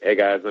Hey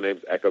guys, my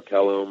name's Echo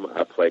Kellum.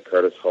 I play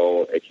Curtis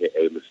Hull,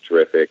 aka Mr.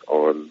 Terrific,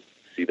 on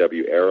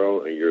CW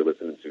Arrow, and you're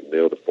listening to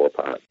Kneel Before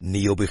Pod.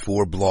 Kneel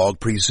Before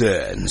Blog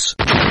presents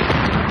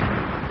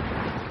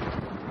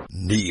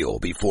Kneel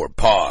Before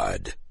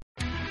Pod.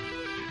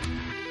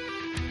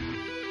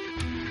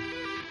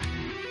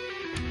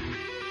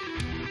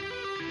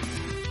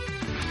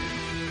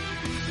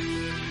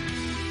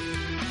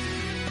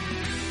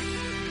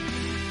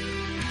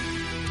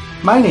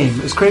 My name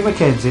is Craig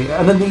McKenzie,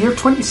 and in the year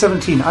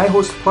 2017 I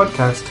host a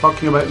podcast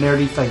talking about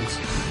nerdy things.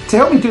 To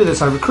help me do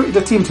this, I recruited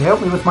a team to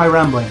help me with my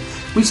rambling.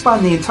 We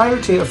span the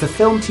entirety of the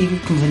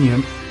film-TV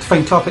continuum to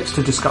find topics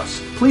to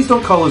discuss. Please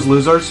don't call us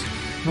losers.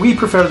 We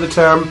prefer the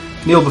term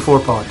Kneel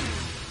Before Pod.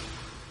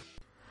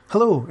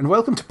 Hello, and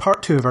welcome to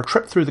part 2 of our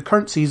trip through the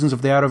current seasons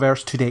of the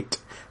Arrowverse to date.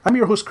 I'm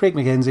your host Craig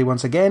McKenzie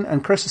once again,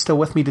 and Chris is still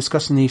with me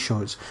discussing these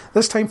shows.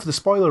 This time for the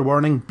spoiler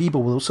warning,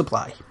 Bebo will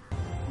supply.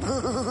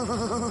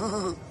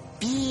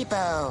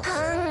 Bebo,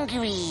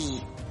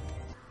 hungry.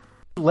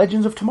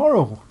 Legends of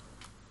Tomorrow.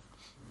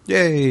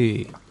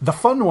 Yay! The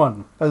fun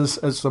one, as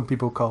some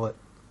people call it.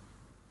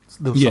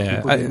 Though some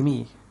people being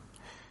me.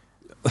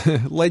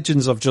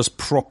 Legends have just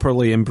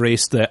properly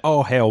embraced it.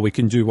 Oh hell, we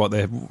can do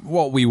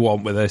what we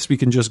want with this. We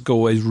can just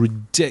go as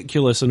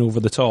ridiculous and over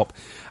the top.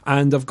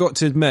 And I've got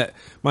to admit,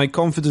 my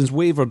confidence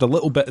wavered a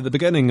little bit at the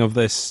beginning of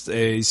this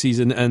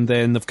season, and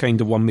then they've kind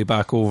of won me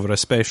back over,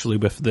 especially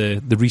with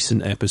the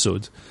recent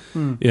episode.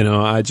 You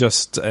know, I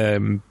just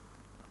they've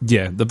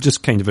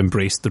just kind of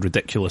embraced the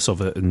ridiculous of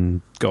it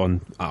and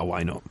gone,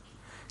 why not?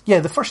 Yeah,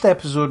 the first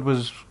episode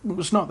was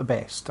not the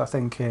best. I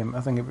think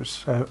it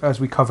was,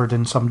 as we covered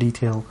in some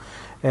detail.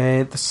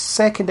 The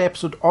second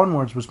episode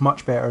onwards was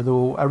much better,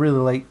 though. I really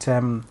liked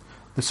the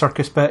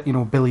circus bit. You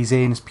know, Billy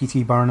Zane is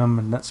P.T. Barnum,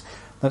 and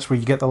that's where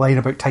you get the line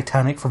about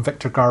Titanic from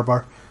Victor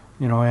Garber.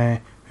 You know,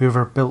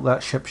 whoever built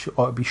that ship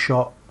ought to be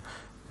shot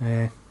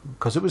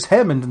because it was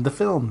him in the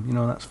film. You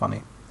know, that's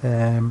funny.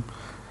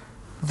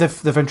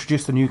 They've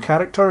introduced a new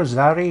character,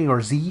 Zari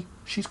or Z.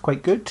 She's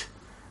quite good.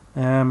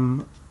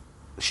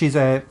 She's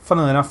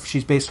funnily enough,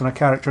 she's based on a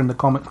character in the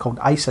comic called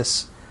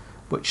Isis,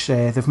 which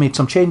they've made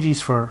some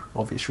changes for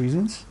obvious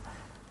reasons.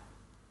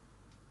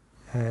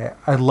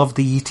 I loved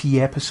the E.T.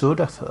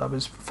 episode. I thought that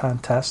was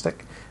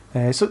fantastic.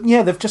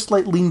 They've just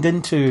leaned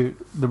into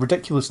the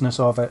ridiculousness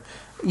of it,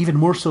 even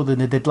more so than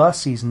they did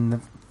last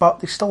season.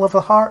 But they still have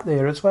the heart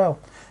there as well.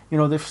 You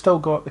know, they've still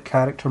got the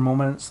character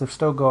moments. They've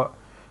still got.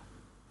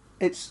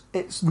 It's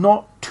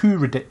not too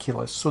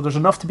ridiculous, so there's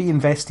enough to be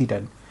invested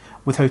in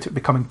without it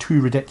becoming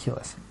too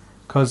ridiculous.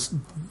 Because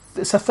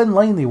it's a thin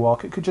line they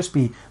walk. It could just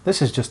be,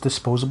 this is just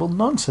disposable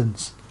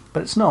nonsense.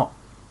 But it's not.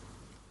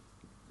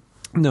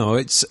 No,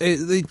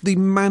 they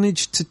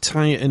managed to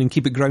tie it in and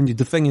keep it grounded.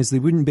 The thing is, they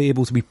wouldn't be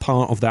able to be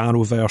part of the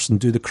Arrowverse and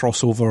do the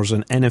crossovers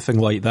and anything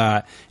like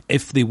that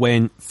if they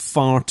went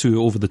far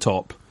too over the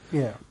top.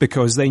 Yeah.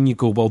 Because then you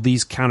go, well,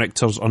 these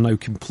characters are now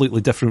completely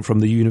different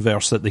from the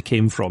universe that they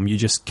came from. You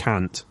just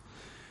can't.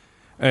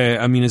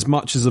 I mean, as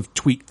much as they've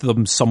tweaked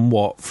them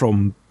somewhat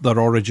from their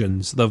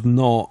origins, they've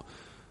not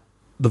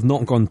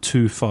gone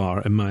too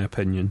far, in my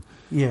opinion.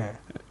 Yeah.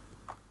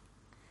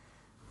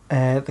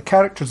 The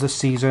characters this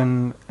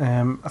season,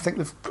 I think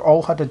they've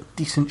all had a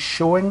decent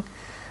showing,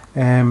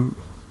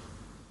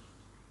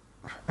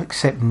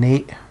 except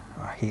Nate.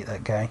 I hate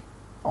that guy.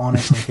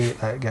 Honestly, hate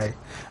that guy.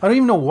 I don't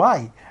even know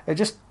why. I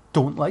just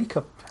don't like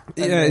him.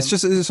 Yeah,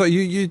 it's like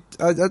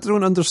I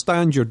don't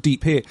understand your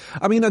deep hate.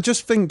 I mean, I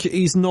just think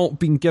he's not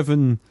been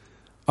given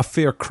a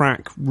fair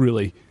crack,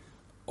 really,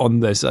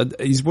 on this.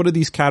 He's one of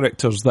these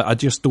characters that I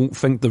just don't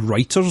think the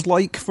writers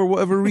like for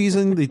whatever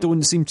reason. They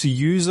don't seem to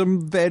use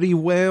him very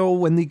well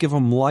when they give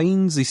him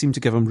lines. They seem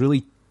to give him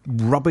really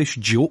rubbish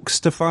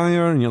jokes to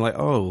fire, and you're like,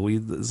 oh,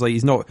 it's like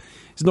he's not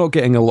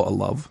getting a lot of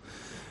love.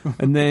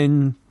 And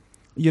then,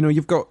 you know,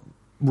 you've got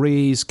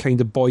Ray's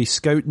kind of Boy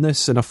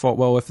Scoutness, and I thought,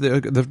 well, if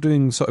they're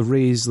doing sort of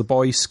Ray's the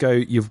Boy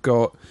Scout, you've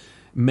got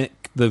Mick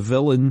the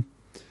villain,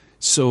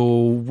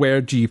 so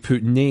where do you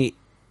put Nate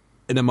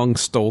in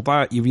amongst all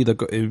that? You've either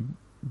got to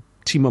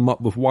team him up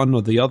with one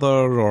or the other,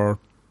 or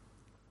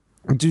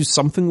do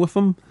something with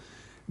him,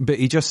 but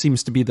he just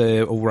seems to be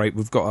alright,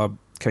 we've got a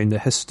kind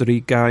of history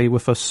guy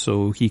with us,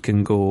 so he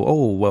can go,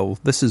 oh, well,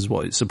 this is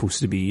what it's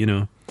supposed to be, you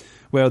know,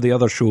 where the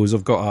other shows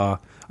have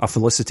got a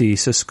Felicity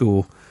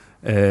Cisco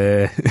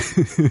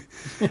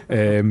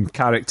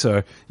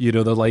character, you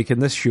know, they're like, in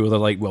this show they're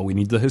like, well, we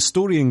need the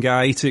historian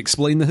guy to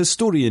explain the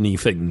historian-y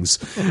things.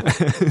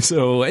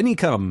 So in he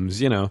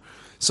comes, you know,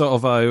 sort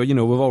of you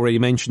know, we've already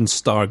mentioned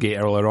Stargate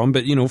earlier on,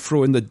 but, you know,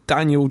 throw in the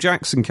Daniel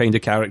Jackson kind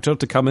of character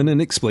to come in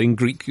and explain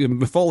Greek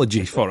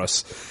mythology for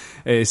us.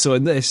 So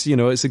in this, you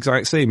know, it's the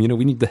exact same. You know,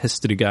 we need the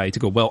history guy to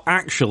go, well,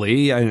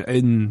 actually,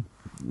 in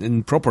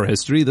proper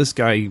history, this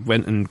guy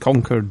went and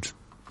conquered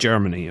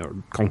Germany or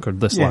conquered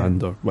this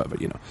land or whatever,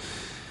 you know.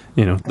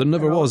 You know, there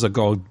never was a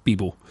god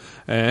Bebo.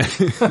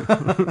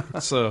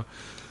 So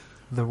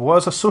there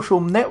was a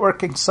social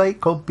networking site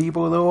called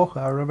Bebo, though.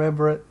 I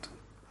remember it.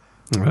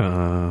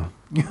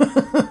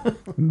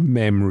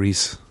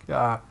 Memories.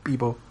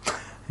 Bebo.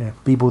 Yeah,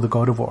 Bebo the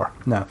God of War.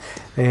 No.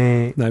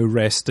 Now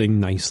resting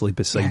nicely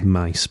beside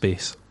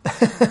MySpace.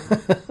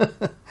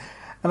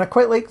 And I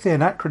quite like the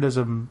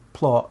anachronism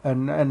plot,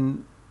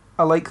 and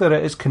I like that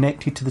it is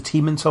connected to the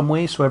team in some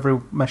way, so every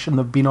mission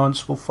they've been on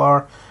so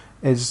far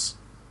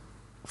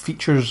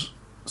features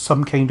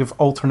some kind of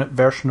alternate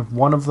version of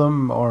one of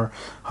them, or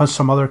has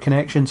some other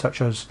connection,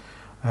 such as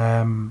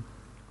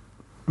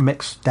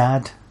Mick's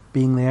dad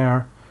being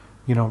there,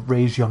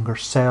 Ray's younger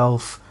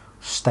self,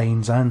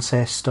 Stein's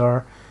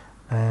ancestor.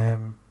 I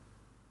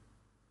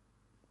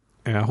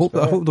hope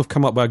they've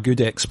come up with a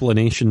good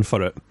explanation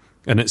for it,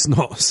 and it's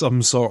not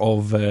some sort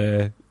of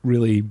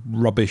really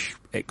rubbish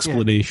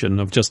explanation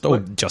of just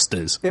it just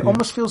is. It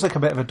almost feels like a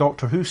bit of a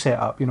Doctor Who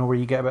setup, where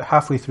you get about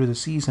halfway through the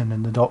season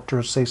and the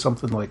doctors say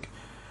something like,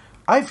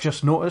 "I've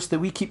just noticed that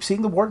we keep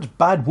seeing the words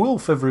bad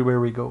wolf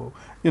everywhere we go,"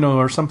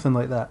 or something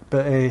like that.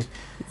 But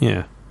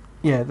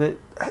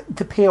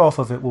the payoff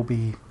of it will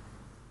be,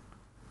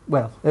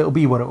 well, it'll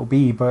be what it'll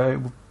be. But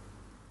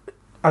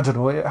I don't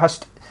know.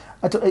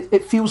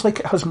 It feels like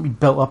it hasn't been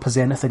built up as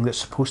anything that's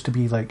supposed to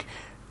be like,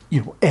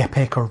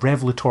 epic or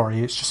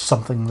revelatory. It's just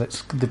something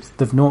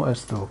they've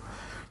noticed, though.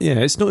 Yeah,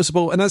 it's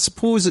noticeable, and I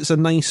suppose it's a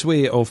nice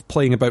way of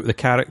playing about the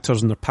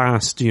characters in their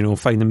past.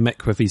 Finding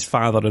Mick with his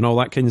father and all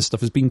that kind of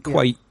stuff has been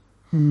quite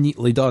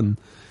neatly done.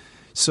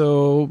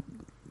 So,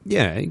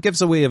 yeah, it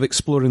gives a way of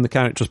exploring the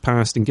characters'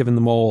 past and giving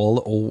them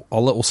all a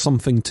little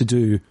something to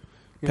do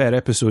per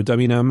episode. I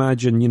mean, I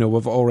imagine,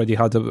 we've already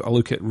had a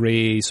look at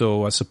Ray,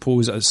 so I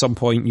suppose at some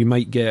point you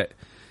might get,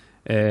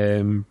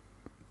 you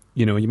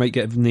might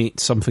get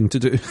Nate something to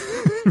do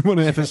in one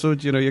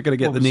episode. You're going to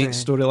get the Nate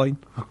storyline.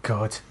 Oh,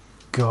 God.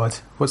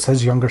 What's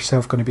his younger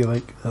self going to be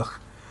like? Ugh.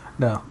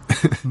 No.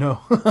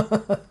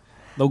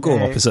 They'll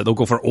go opposite. They'll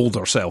go for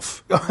older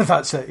self.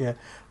 That's it, yeah.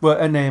 Well,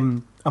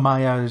 and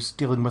Amaya is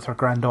dealing with her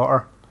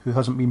granddaughter, who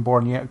hasn't been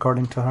born yet,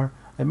 according to her.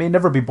 It may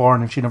never be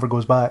born if she never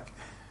goes back.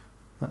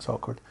 That's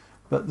awkward.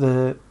 But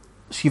so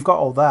you've got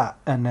all that,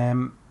 and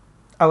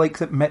I like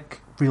that Mick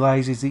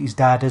realises that his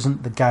dad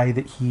isn't the guy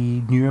that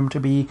he knew him to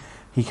be.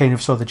 He kind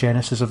of saw the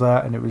genesis of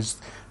that, and it was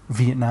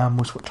Vietnam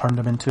was what turned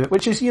him into it,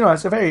 which is,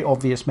 it's a very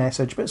obvious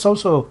message, but it's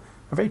also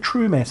a very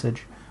true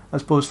message, I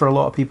suppose, for a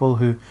lot of people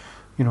who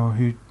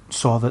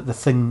saw that the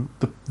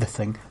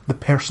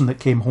person that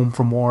came home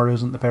from war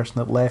isn't the person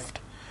that left.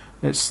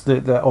 It's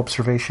the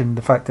observation,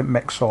 the fact that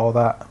Mick saw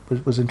that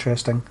was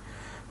interesting.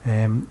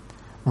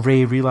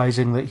 Ray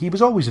realising that he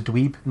was always a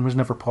dweeb and was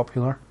never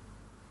popular.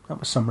 That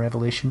was some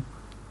revelation.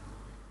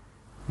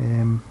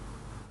 And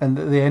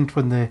at the end,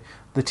 when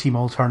the team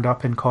all turned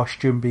up in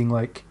costume, being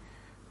like,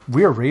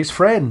 "We're Ray's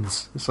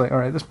friends." It's like, all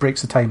right, this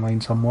breaks the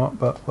timeline somewhat,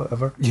 but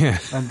whatever. Yeah.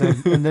 And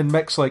then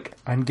Mick's like,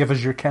 "And give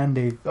us your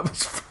candy."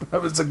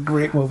 That was a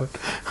great moment.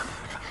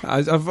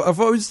 I've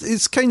always,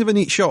 it's kind of a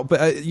neat shot,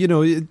 but you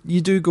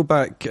do go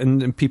back,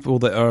 and people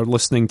that are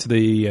listening to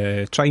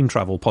the time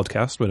travel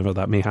podcast, whenever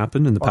that may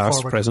happen in the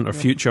past, forward, present, or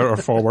future, or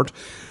forward,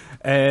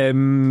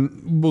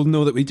 will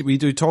know that we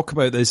do talk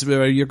about this.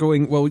 Where you're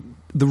going, well,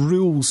 the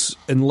rules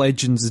in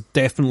Legends is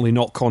definitely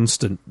not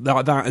constant.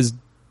 That has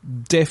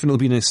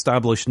definitely been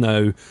established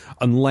now,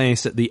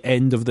 unless at the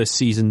end of this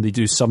season they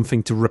do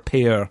something to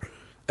repair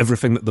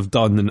everything that they've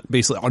done and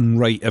basically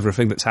unwrite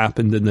everything that's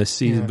happened in this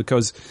season,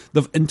 because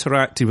they've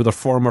interacted with their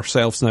former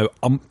selves now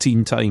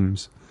umpteen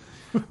times,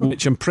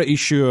 which I'm pretty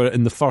sure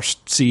in the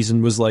first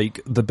season was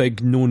like the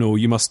big no-no.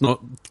 You must not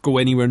go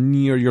anywhere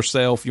near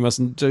yourself. You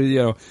mustn't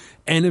do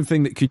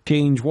anything that could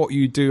change what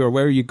you do or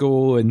where you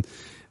go, and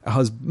it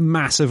has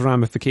massive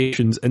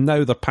ramifications. And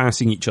now they're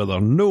passing each other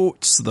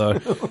notes, they're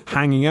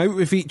hanging out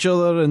with each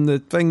other, and the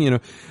thing,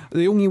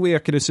 the only way I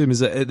can assume is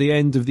that at the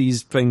end of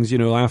these things,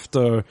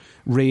 after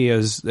Ray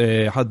has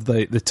had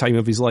the time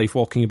of his life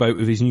walking about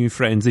with his new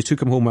friends, they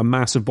took him home a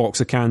massive box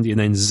of candy and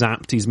then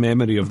zapped his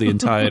memory of the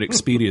entire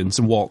experience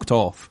and walked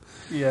off.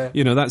 Yeah.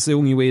 That's the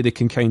only way they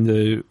can kind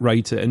of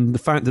write it. And the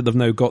fact that they've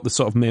now got the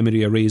sort of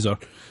memory eraser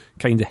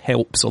kind of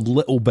helps a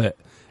little bit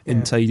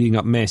in tidying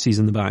up messes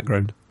in the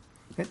background.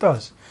 It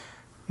does.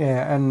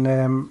 Yeah,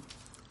 and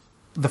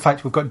the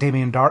fact we've got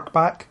Damien Dark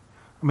back,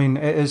 I mean,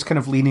 it is kind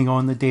of leaning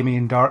on the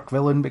Damien Dark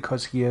villain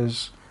because he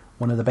is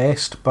one of the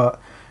best,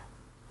 but,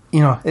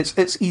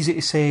 it's easy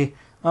to say,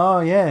 oh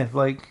yeah,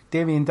 like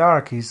Damien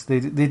Dark, they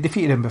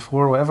defeated him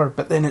before, whatever,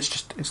 but then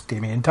it's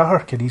Damien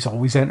Dark, and he's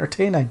always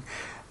entertaining.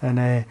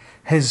 And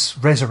his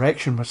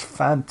resurrection was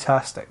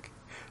fantastic,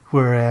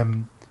 where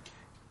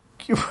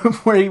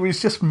he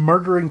was just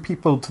murdering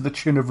people to the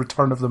tune of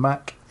Return of the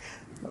Mac.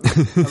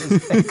 That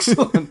was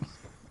excellent.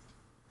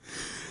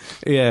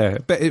 Yeah,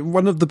 but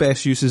one of the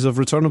best uses of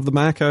Return of the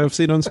Mac I've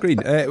seen on screen.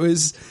 It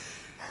was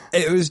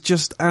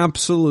just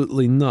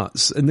absolutely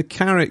nuts, and the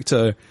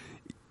character,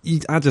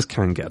 I just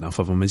can't get enough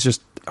of him. It's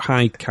just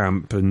high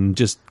camp and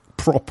just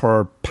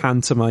proper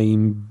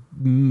pantomime,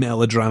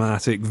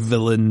 melodramatic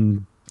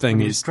villain thing.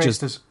 It's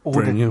just as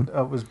Odin.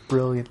 That was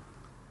brilliant.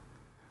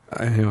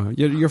 I know.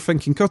 You're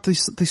thinking, God, they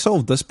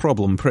solved this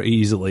problem pretty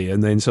easily,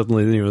 and then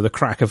suddenly, the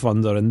crack of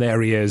thunder, and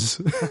there he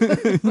is.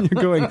 You're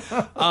going,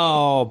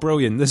 oh,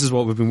 brilliant! This is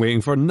what we've been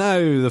waiting for. Now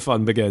the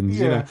fun begins.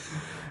 Yeah.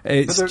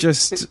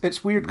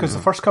 It's weird because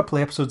the first couple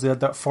of episodes they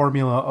had that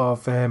formula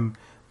of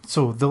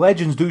so the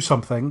legends do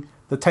something,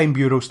 the Time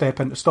Bureau step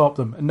in to stop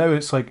them, and now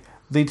it's like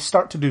they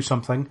start to do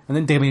something, and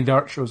then Damien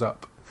Dark shows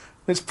up.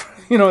 It's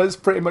it's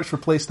pretty much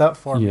replaced that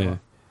formula. Yeah.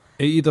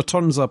 It either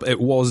turns up it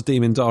was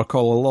Damien Dark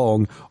all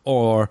along,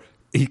 or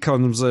he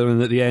comes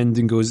in at the end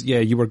and goes, yeah,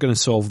 you were going to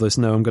solve this,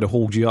 now I'm going to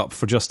hold you up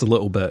for just a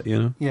little bit,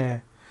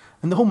 Yeah.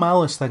 And the whole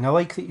Malice thing, I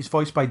like that he's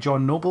voiced by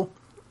John Noble,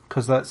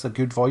 because that's a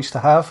good voice to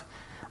have.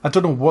 I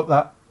don't know what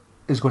that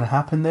is going to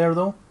happen there,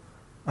 though.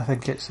 I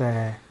think it's...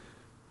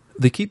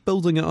 They keep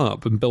building it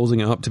up and building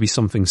it up to be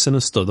something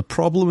sinister. The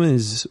problem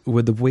is,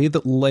 with the way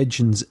that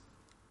Legends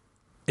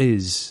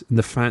is,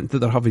 the fact that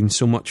they're having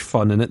so much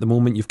fun, and at the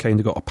moment you've kind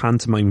of got a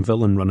pantomime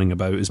villain running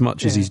about. As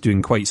much as he's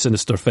doing quite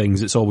sinister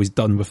things, it's always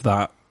done with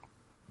that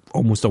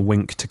almost a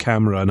wink to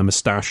camera and a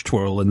moustache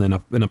twirl, and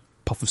then in a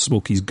puff of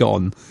smoke he's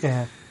gone.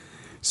 Yeah.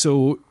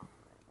 So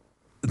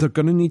they're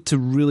going to need to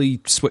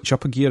really switch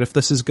up a gear if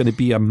this is going to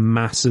be a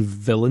massive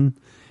villain.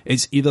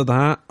 It's either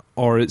that,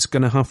 or it's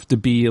going to have to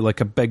be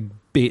like a big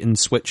bait and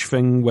switch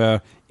thing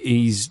where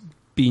he's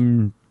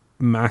been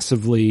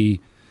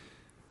massively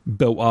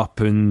built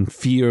up and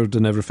feared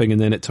and everything, and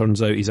then it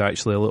turns out he's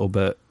actually a little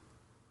bit,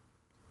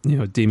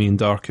 Damien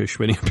Darkish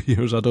when he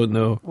appears. I don't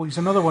know. Well, he's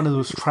another one of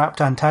those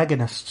trapped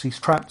antagonists. He's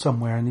trapped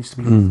somewhere and needs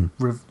to be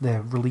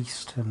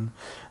released, and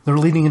they're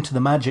leaning into the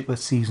magic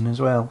this season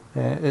as well.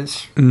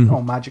 It's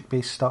all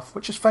magic-based stuff,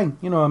 which is fine.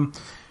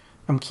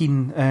 I'm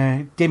keen.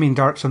 Damien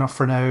Dark's enough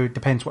for now.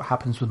 Depends what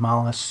happens with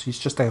Malice. He's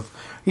just a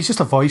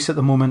voice at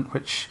the moment,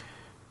 which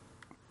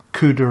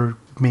could or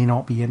may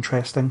not be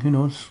interesting. Who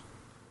knows?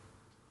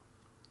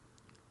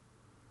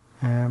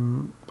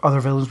 Other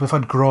villains, we've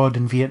had Grodd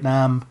in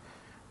Vietnam.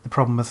 The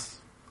problem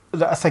with,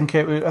 I think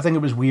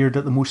it was weird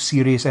that the most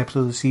serious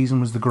episode of the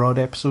season was the Grodd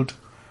episode,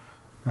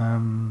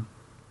 and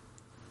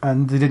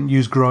they didn't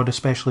use Grodd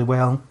especially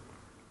well.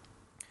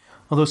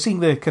 Although seeing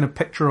the kind of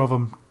picture of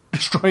him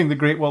destroying the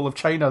Great Wall of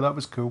China, that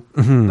was cool.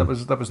 Mm-hmm. That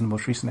was in the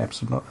most recent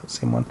episode, not the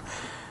same one.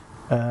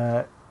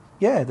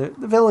 The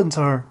villains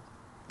are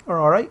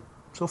all right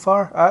so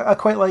far. I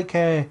quite like.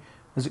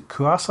 Is it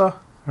Kuasa?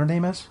 Her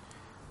name is.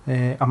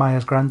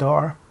 Amaya's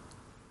granddaughter.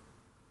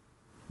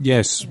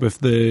 Yes, with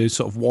the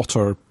sort of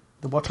water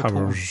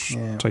powers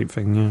type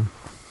thing.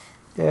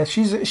 Yeah,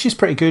 she's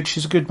pretty good.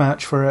 She's a good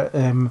match for it.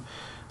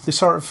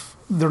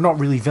 They're not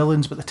really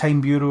villains, but the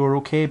Time Bureau are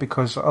okay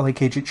because I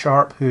like Agent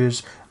Sharp,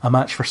 who's a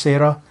match for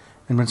Sarah,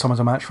 and when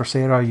someone's a match for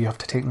Sarah, you have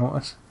to take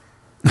notice.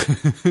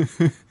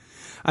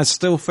 I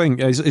still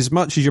think, as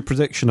much as your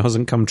prediction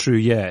hasn't come true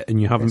yet,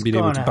 and you haven't been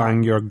able to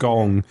bang your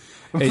gong,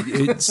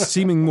 it's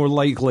seeming more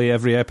likely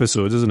every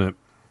episode, isn't it?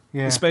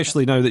 Yeah.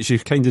 Especially now that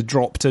she's kind of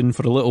dropped in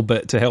for a little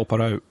bit to help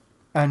her out.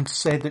 And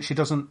said that she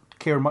doesn't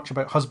care much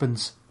about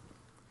husbands.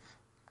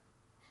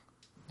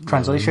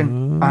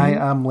 Translation, I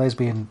am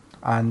lesbian,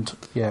 and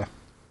yeah.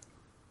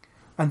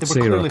 And they were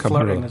Sarah clearly Kamura,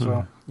 flirting as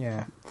well.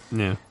 Yeah.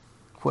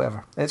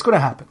 Whatever. It's going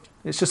to happen.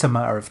 It's just a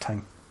matter of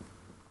time.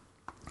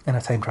 In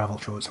a time travel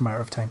show, it's a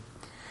matter of time.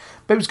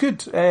 But it was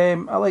good. I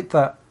liked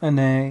that.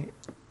 And I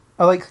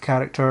like the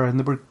character, and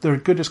they're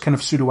good as kind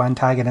of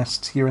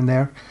pseudo-antagonists here and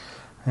there.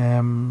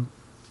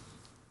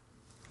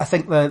 I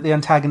think the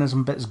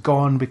antagonism bit is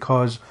gone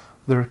because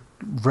their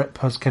Rip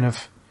has kind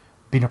of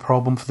been a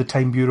problem for the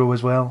Time Bureau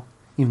as well,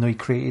 even though he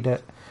created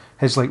it.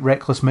 His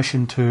reckless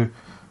mission to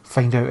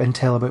find out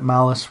intel about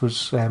Malice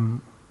was, it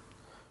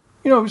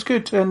was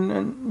good,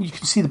 and you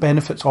can see the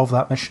benefits of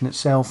that mission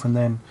itself, and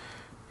then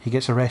he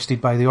gets arrested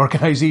by the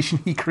organisation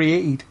he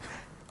created.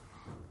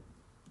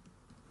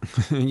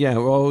 Yeah,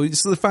 well,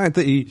 it's the fact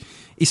that he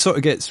sort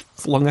of gets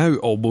flung out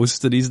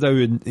almost, and he's now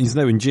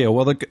in jail.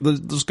 Well,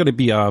 there's going to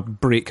be a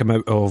break him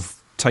out of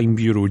Time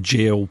Bureau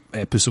jail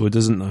episode,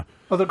 isn't there?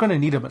 Well, they're going to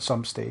need him at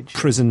some stage.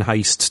 Prison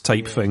heist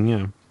type thing,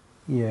 yeah.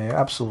 Yeah,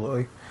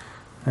 absolutely.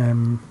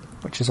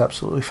 Which is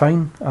absolutely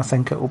fine. I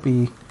think it'll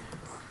be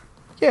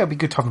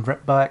good having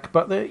Rip back,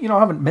 but I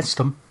haven't missed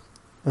him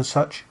as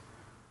such.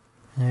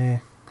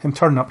 Him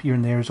turning up here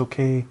and there is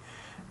okay.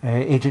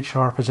 Agent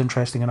Sharp is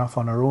interesting enough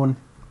on her own.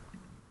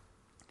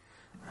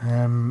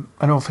 And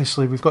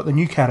obviously we've got the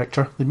new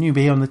character, the new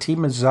bay on the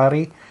team is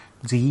Zari,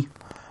 Z,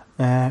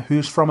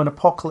 who's from an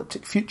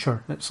apocalyptic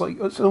future. It's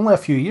only a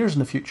few years in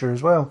the future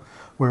as well,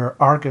 where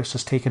Argus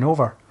has taken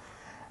over.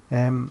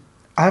 I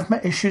have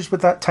my issues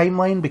with that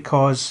timeline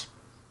because,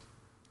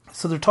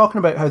 so they're talking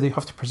about how they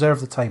have to preserve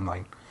the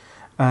timeline,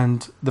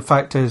 and the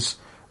fact is,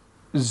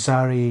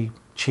 Zari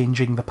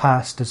changing the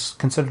past is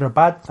considered a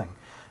bad thing.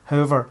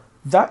 However,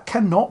 that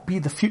cannot be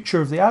the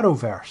future of the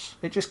Arrowverse.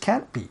 It just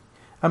can't be.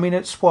 I mean,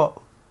 it's what...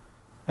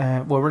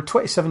 we're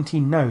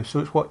 2017 now, so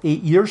it's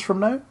 8 years from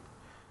now?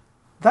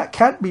 That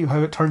can't be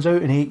how it turns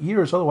out in 8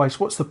 years, otherwise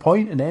what's the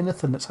point in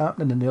anything that's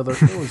happening in the other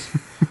shows?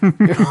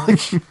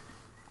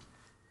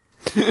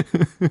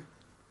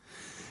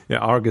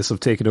 Argus have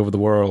taken over the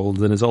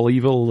world, and it's all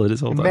evil, and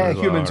it's all...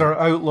 Metahumans are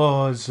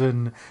outlaws,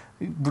 and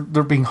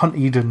they're being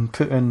hunted and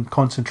put in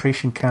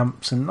concentration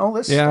camps, and all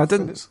this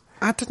stuff.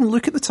 I didn't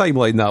look at the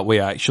timeline that way,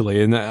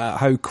 actually, and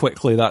how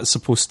quickly that's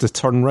supposed to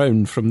turn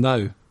round from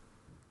now.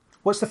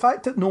 Well, it's the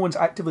fact that no one's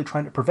actively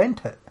trying to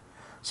prevent it.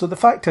 So the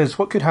fact is,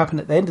 what could happen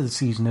at the end of the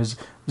season is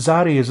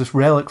Zari is this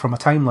relic from a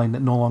timeline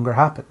that no longer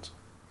happens.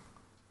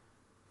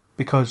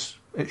 Because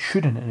it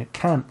shouldn't and it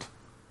can't.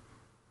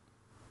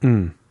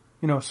 Mm.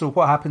 You know, so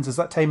what happens is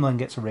that timeline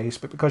gets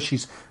erased, but because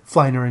she's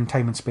flying around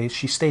time and space,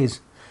 she stays.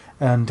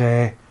 And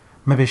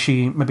maybe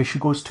she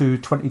goes to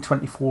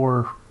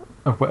 2024,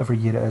 or whatever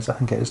year it is, I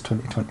think it is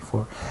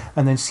 2024,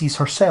 and then sees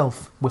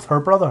herself with her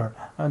brother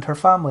and her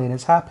family and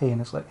is happy, and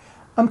it's like,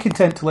 I'm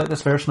content to let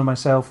this version of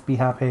myself be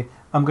happy.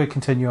 I'm going to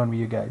continue on with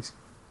you guys.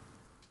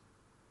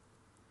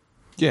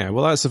 Yeah,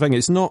 well, that's the thing.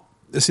 It's not...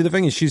 See, the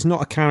thing is, she's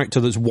not a character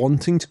that's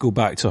wanting to go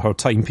back to her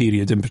time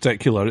period in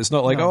particular. It's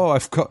not like, No.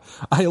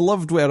 I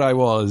loved where I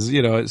was,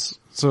 you know.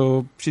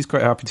 So she's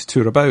quite happy to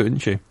tour about, isn't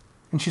she?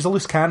 And she's a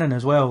loose cannon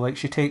as well. Like,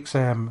 she takes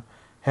Helen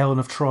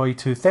of Troy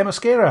to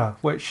Themyscira,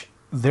 which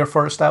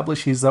therefore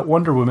establishes that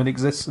Wonder Woman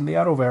exists in the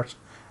Arrowverse.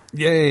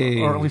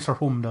 Yay! Or at least her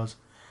home does.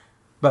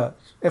 But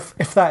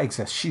if that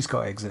exists, she's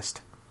got to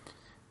exist.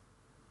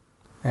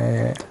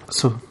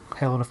 So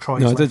Helen of Troy.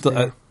 No,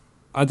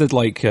 I did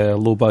like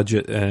low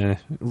budget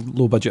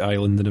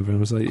island, and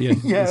everyone was like,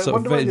 Yeah,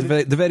 sort of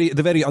the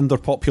very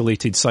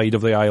underpopulated side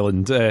of the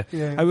island.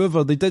 Yeah.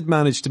 However, they did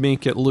manage to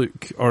make it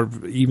look, or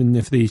even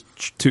if they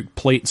took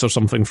plates or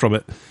something from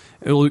it,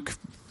 it looked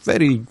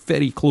very,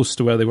 very close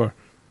to where they were.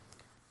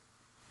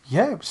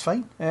 Yeah, it was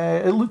fine.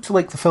 It looked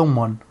like the film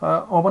one.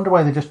 I wonder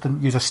why they just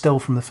didn't use a still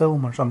from the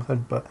film or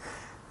something, but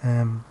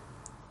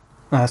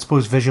I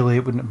suppose visually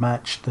it wouldn't have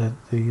matched the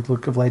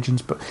look of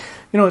Legends. But,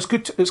 you know, it's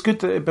good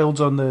that it builds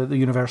on the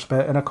universe a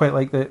bit, and I quite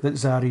like that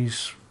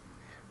Zari's,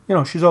 you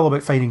know, she's all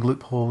about finding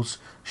loopholes.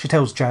 She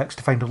tells Jax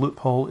to find a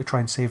loophole to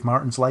try and save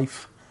Martin's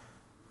life.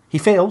 He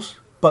fails,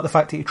 but the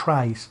fact that he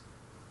tries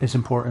is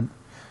important,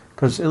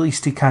 because at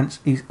least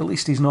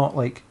he's not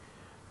like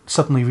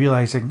suddenly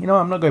realising, you know,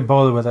 I'm not going to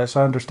bother with this,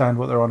 I understand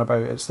what they're on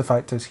about. It's the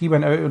fact is he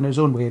went out on his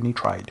own way and he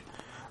tried.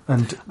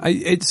 And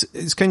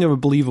it's kind of a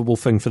believable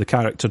thing for the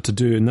character to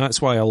do, and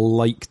that's why I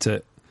liked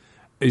it.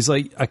 It's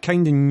like, I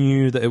kind of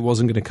knew that it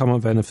wasn't going to come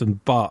of anything,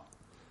 but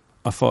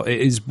I thought it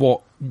is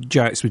what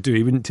Jax would do.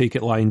 He wouldn't take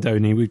it lying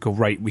down, he would go,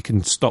 right, we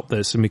can stop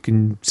this and we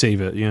can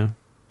save it, yeah.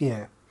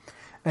 Yeah.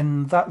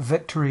 And that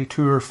victory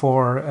tour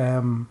for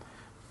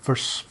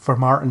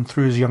Martin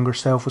through his younger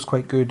self was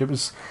quite good.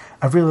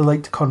 I really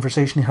liked the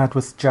conversation he had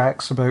with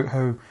Jax about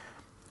how,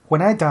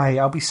 when I die,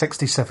 I'll be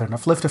 67.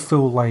 I've lived a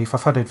full life.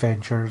 I've had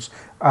adventures.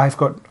 I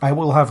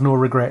will have no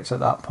regrets at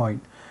that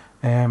point.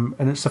 And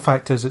it's the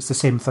fact is, it's the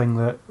same thing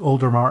that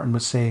older Martin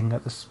was saying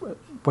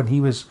when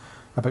he was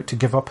about to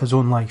give up his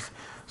own life.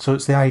 So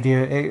it's the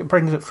idea. It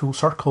brings it full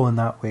circle in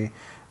that way,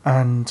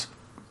 and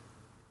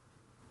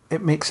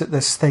it makes it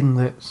this thing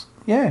that's,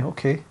 yeah,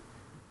 okay.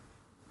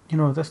 You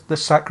know,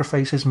 this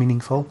sacrifice is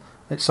meaningful.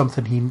 It's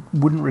something he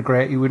wouldn't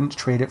regret. He wouldn't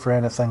trade it for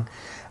anything.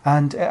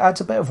 And it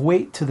adds a bit of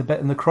weight to the bit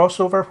in the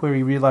crossover where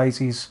he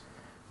realises,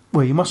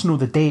 well, you must know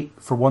the date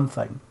for one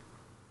thing,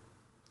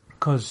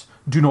 because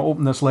do not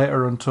open this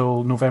letter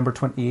until November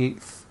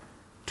 28th,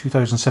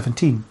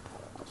 2017.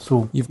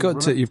 So you've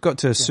got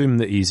to assume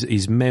that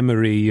his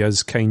memory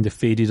has kind of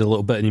faded a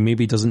little bit, and he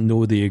maybe doesn't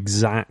know the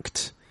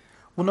exact.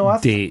 Well, no, I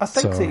think date,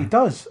 that he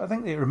does. I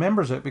think that he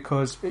remembers it,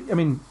 because, I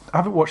mean, I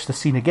haven't watched the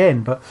scene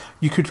again, but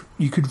you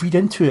could read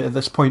into it at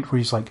this point where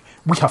he's like,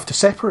 we have to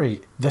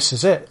separate. This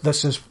is it.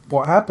 This is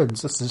what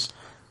happens. This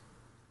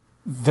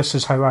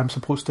is how I'm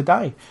supposed to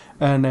die.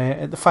 And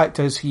the fact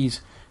is,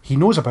 he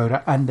knows about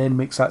it and then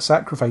makes that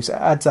sacrifice. It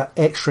adds that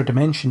extra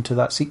dimension to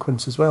that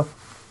sequence as well.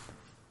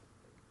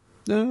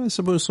 I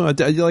suppose so. Like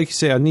you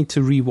say, I need to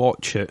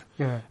rewatch it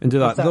and do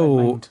that. With Though,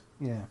 in mind.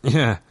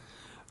 yeah.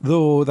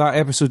 Though that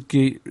episode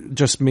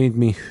just made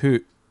me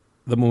hoot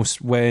the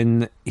most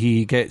when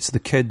he gets the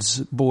kids'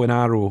 bow and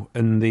arrow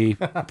and they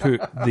put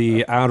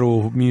the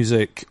arrow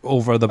music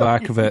over the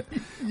back of it.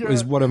 It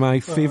was one of my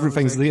favourite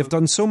things. They have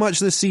done so much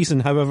this season,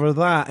 however,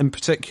 that in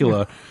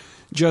particular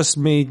just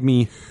made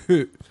me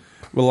hoot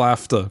with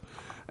laughter.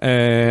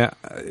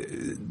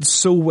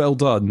 So well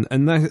done.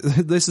 And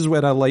this is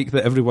where I like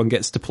that everyone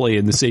gets to play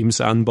in the same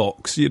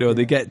sandbox. You know,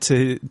 they get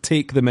to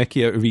take the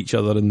mickey out of each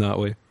other in that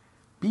way.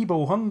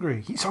 Bebo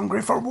hungry. He's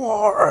hungry for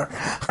war.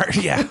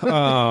 Yeah.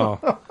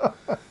 Oh.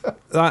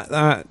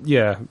 That's,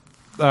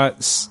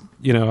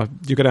 you know,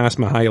 you're going to ask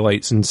my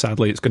highlights, and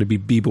sadly it's going to be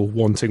Bebo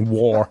wanting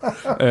war.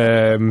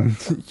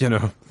 You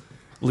know,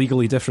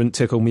 legally different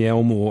Tickle Me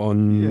Elmo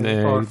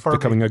on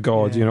becoming a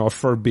god, you know, or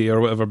Furby or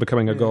whatever,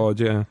 becoming a god,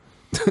 yeah.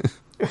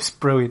 It's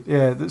brilliant.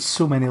 Yeah, there's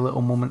so many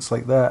little moments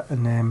like that.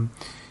 And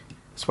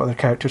it's what other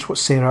characters,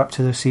 what's Sarah up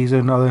to this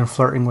season, other than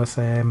flirting with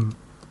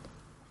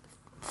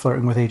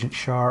Agent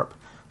Sharp.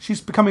 She's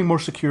becoming more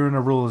secure in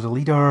her role as a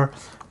leader.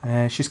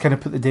 She's kind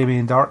of put the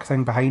Damien Dark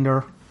thing behind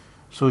her,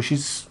 so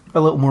she's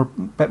a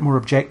bit more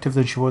objective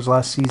than she was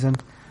last season.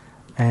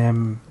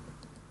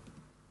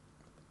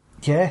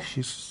 Yeah,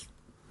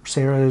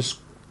 Sarah is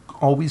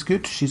always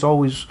good. She's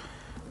always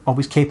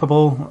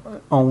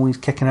capable, always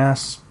kicking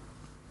ass.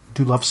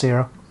 Do love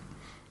Sarah.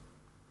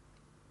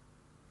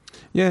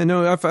 Yeah,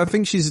 no, I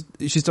think she's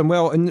done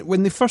well. And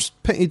when they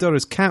first pitted her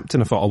as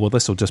captain, I thought, oh, well,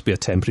 this will just be a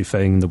temporary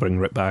thing. They'll bring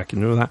her back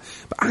and all that.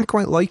 But I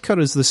quite like her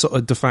as the sort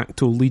of de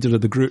facto leader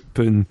of the group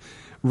and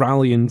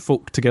rallying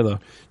folk together.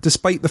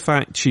 Despite the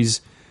fact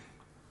she's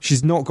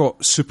not got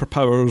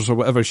superpowers or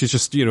whatever, she's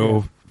just,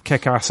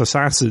 kick-ass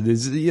assassin.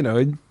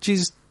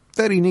 She's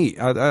very neat.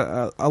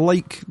 I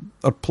like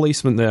her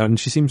placement there, and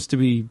she seems to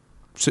be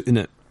suiting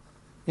it.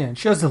 Yeah, and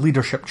she has the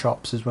leadership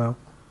chops as well.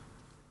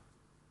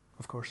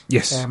 Of course.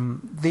 Yes.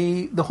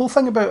 The whole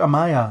thing about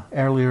Amaya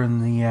earlier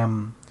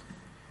in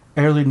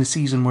the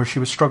season where she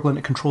was struggling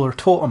to control her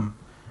totem,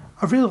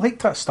 I really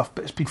liked that stuff,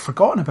 but it's been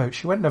forgotten about.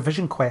 She went on a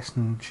vision quest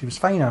and she was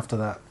fine after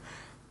that.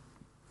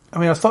 I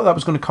mean, I thought that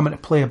was going to come into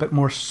play a bit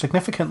more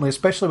significantly,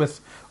 especially with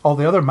all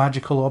the other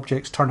magical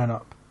objects turning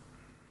up.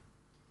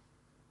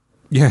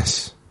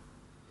 Yes.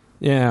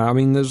 Yeah, I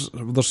mean, there's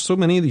so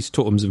many of these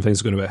totems and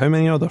things going about. How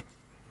many are there?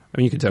 I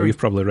mean, you can tell you've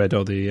probably read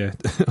all the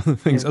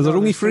things. Are there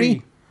only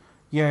three?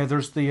 Yeah,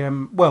 there's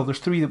there's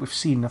three that we've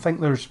seen. I think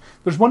there's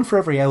one for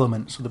every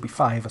element, so there'll be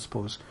 5, I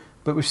suppose.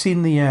 But we've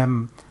seen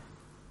the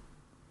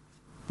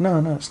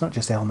no, it's not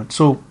just element.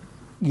 So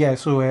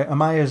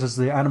Amaya's is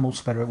the animal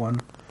spirit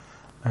one.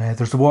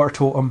 There's the water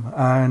totem,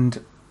 and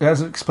it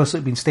hasn't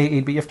explicitly been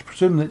stated, but you have to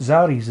presume that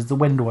Zari's is the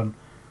wind one.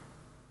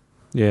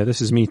 Yeah,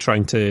 this is me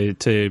trying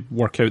to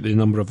work out the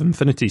number of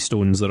infinity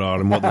stones there are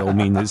and what they all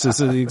mean. It's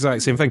the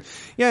exact same thing.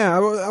 Yeah,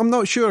 I'm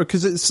not sure,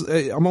 because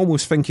I'm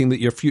almost thinking that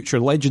your future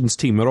Legends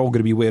team are all going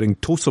to be wearing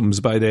totems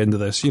by the end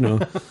of this.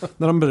 The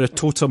number of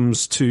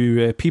totems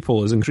to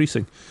people is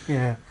increasing.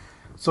 Yeah,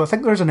 so I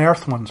think there's an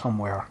earth one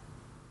somewhere.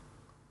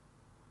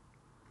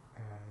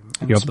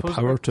 You have the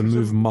power to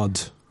move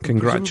mud.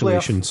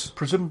 Congratulations.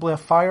 Presumably a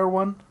fire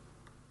one.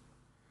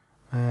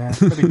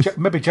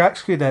 Maybe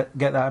Jax could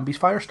get that and be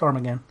Firestorm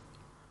again.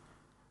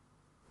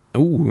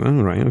 Oh,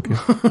 all right, okay.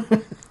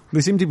 They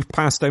seem to be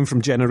passed down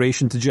from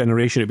generation to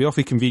generation. It'd be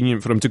awfully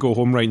convenient for him to go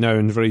home right now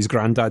and for his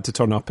granddad to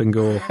turn up and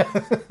go,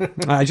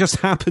 I just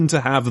happen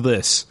to have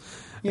this.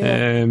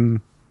 Yeah.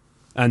 And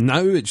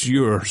now it's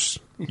yours.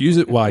 Use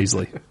it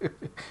wisely.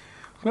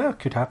 Well, it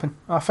could happen.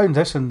 I found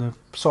this in the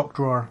sock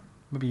drawer.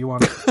 Maybe you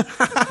want it.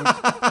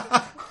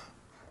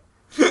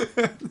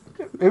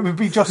 It would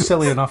be just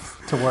silly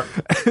enough to work.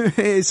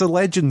 It's a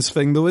Legends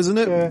thing, though, isn't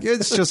it? Yeah.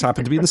 It's just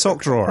happened to be in the sock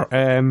drawer.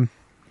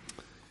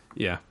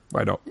 Yeah,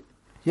 why not?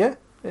 Yeah,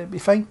 it'd be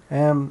fine. I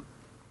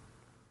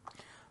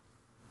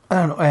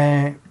don't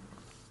know.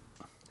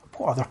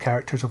 What other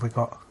characters have we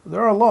got?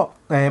 There are a lot.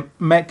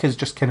 Mick is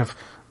just kind of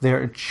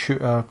there to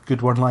shoot a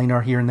good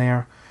one-liner here and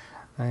there.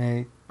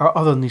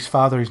 Other than his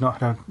father, he's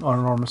not had an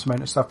enormous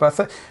amount of stuff.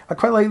 But I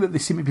quite like that they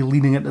seem to be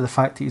leaning into the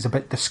fact that he's a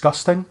bit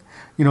disgusting.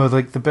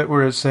 Like the bit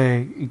where it's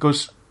he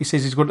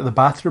says he's going to the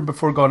bathroom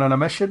before going on a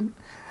mission,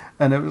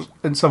 and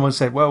someone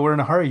said, "Well, we're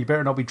in a hurry. You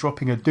better not be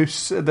dropping a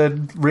deuce." And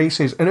then Ray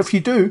says, "And if you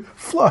do,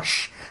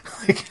 flush."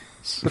 And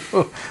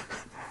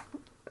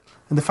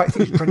the fact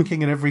that he's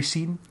drinking in every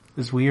scene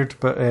is weird,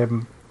 but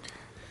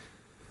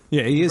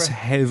yeah, he is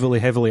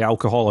heavily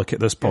alcoholic at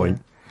this point.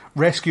 Yeah.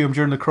 Rescue him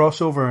during the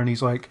crossover, and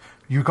he's like,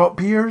 "You got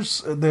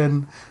beers?" And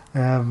then,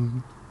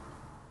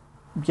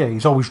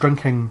 he's always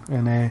drinking,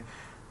 and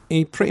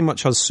he pretty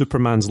much has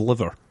Superman's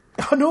liver.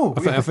 I know.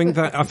 I think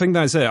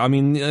that's it. I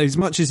mean, as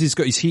much as he's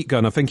got his heat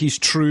gun, I think his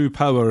true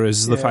power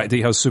is the fact that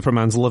he has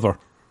Superman's liver.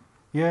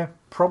 Yeah,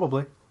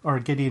 probably. Or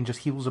Gideon just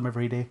heals him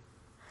every day.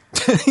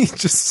 He's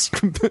just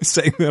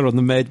sitting there on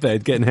the med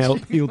bed getting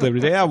healed every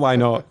day. Yeah, why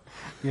not?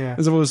 Yeah,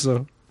 I suppose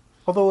so.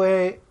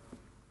 Although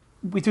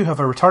we do have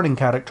a returning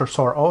character,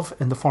 sort of,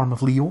 in the form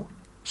of Leo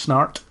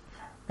Snart.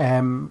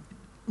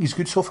 He's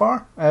good so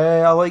far.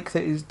 I like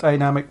that he's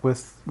dynamic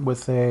with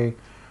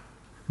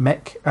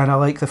Mick, and I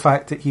like the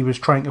fact that he was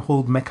trying to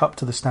hold Mick up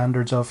to the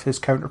standards of his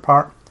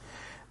counterpart,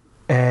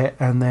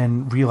 and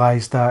then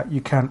realised that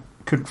you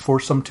couldn't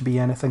force him to be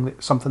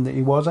something that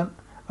he wasn't.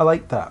 I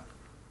like that.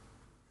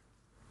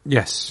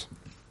 Yes.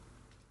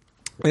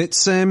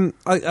 It's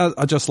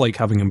I just like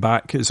having him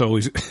back. It's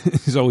always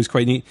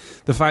quite neat.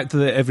 The fact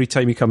that every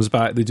time he comes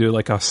back they do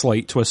like a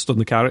slight twist on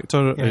the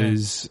character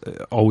is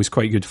always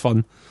quite good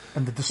fun.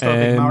 And the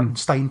disturbing Martin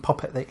Stein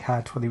puppet that he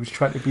had when he was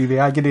trying to be the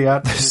agony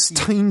aunt. The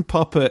Stein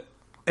puppet,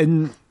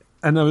 and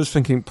I was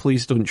thinking,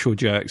 please don't show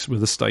Jax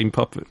with a Stein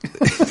puppet.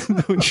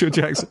 Don't show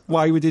Jax.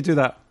 Why would he do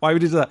that? Why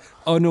would he do that?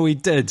 Oh no, he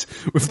did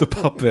with the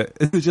puppet.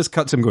 It just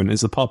cuts him going,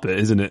 it's the puppet,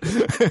 isn't it?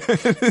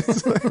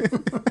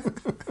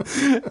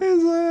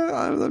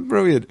 It's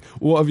brilliant.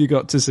 What have you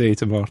got to say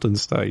to Martin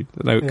Stein?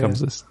 And out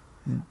comes this.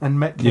 And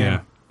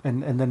Mick,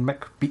 and then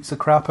Mick beats the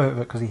crap out of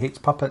it because he hates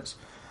puppets,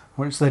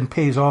 which then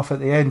pays off at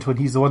the end when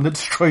he's the one that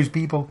destroys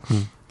people.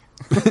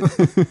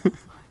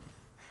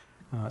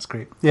 Oh, that's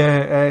great.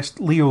 Yeah,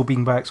 Leo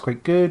being back is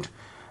quite good.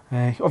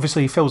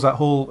 Obviously, he fills that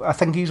hole. I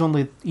think he is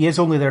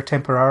only there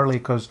temporarily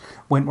because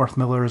Wentworth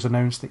Miller has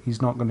announced that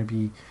he's not going to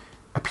be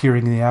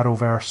appearing in the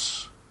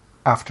Arrowverse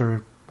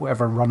after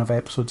whatever run of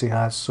episodes he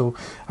has. So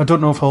I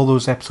don't know if all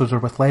those episodes are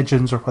with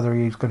Legends or whether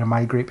he's going to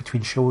migrate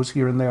between shows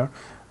here and there.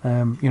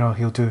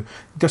 He'll do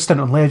a stint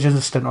on Legends,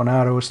 a stint on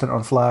Arrow, a stint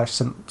on Flash,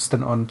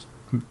 stint on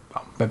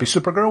maybe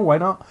Supergirl. Why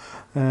not?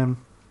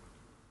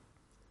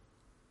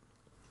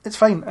 It's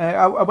fine.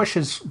 I wish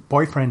his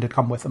boyfriend had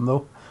come with him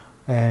though,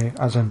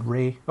 as in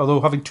Ray.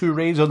 Although having two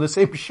Rays on the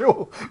same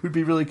show would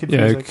be really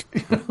confusing.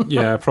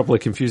 Yeah, probably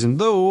confusing.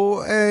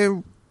 Though,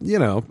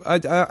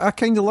 I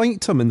kind of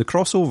liked him in the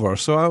crossover,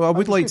 so I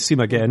would like to see him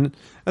again.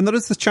 And there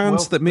is the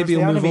chance that maybe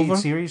he'll move over.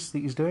 Series that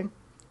he's doing.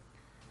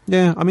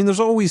 Yeah, I mean,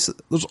 there's always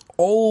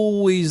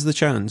the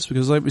chance,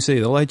 because like we say,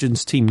 the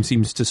Legends team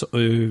seems to sort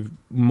of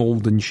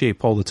mould and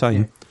shape all the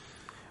time. Yeah.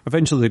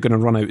 Eventually they're going to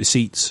run out of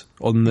seats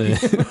on the...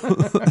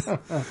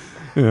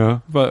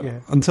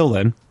 until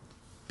then.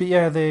 But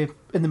yeah,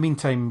 in the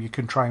meantime, you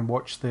can try and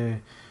watch the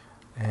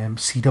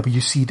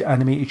CW Seed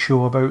animated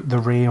show about the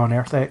Ray on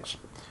Earth X.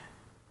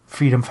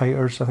 Freedom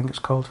Fighters, I think it's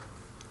called.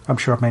 I'm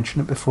sure I've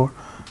mentioned it before.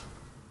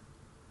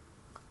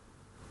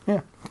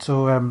 Yeah,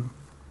 so...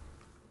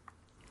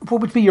 what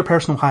would be your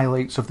personal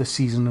highlights of this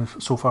season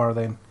so far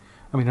then?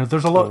 I mean,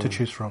 there's a lot to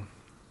choose from.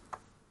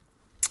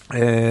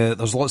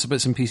 There's lots of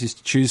bits and pieces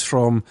to choose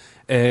from.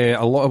 A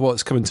lot of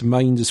what's coming to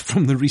mind is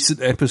from the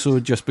recent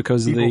episode, just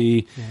because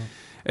Bebo,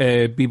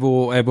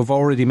 we've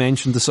already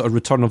mentioned the sort of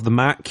return of the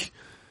Mac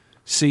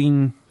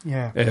scene.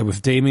 Yeah.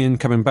 With Damien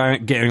coming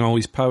back, getting all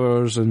his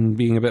powers and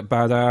being a bit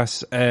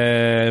badass.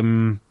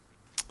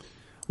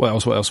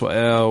 What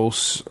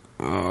else?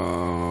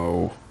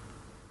 Oh...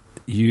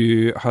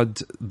 You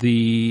had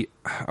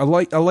I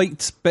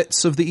liked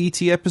bits of the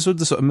E.T. episode,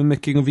 the sort of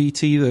mimicking of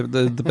E.T.,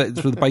 the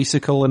bits with the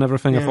bicycle and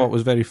everything. I thought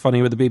was very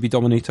funny with the baby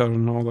Dominator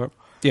and all that.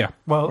 Yeah.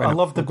 Well, I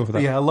loved the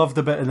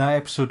bit in that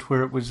episode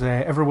where it was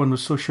everyone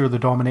was so sure the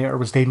Dominator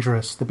was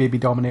dangerous, the baby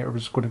Dominator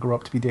was going to grow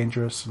up to be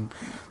dangerous, and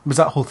it was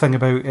that whole thing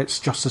about it's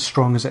just as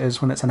strong as it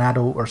is when it's an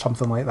adult or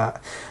something like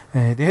that.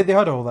 They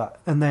had all that,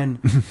 and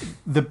then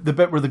the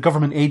bit where the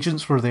government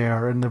agents were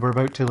there and they were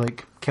about to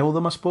kill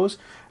them, I suppose,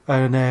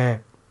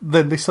 and.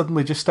 Then they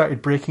suddenly just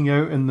started breaking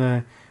out in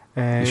the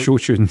show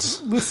tunes.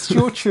 The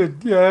show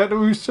tune, yeah. And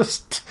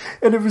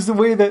it was the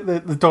way that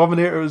the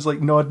Dominator was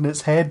nodding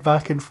its head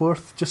back and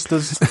forth, just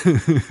as.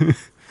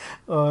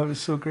 Oh, it was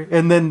so great.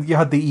 And then you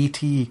had the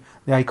E.T.,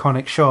 the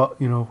iconic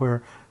shot,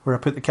 where I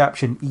put the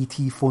caption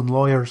 "E.T. phone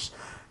lawyers."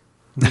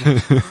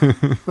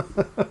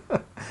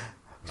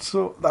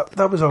 So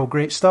that was all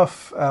great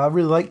stuff. I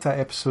really liked that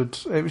episode.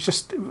 It was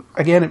just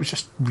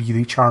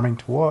really charming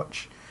to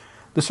watch.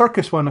 The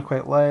circus one I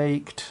quite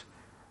liked.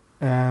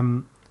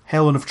 Helen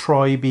of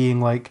Troy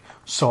being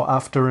sought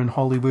after in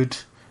Hollywood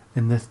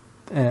in the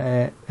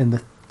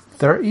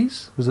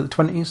 30s. Was it the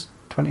 20s?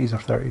 20s or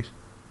 30s?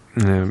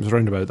 Yeah, it was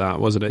around about that,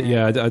 wasn't it?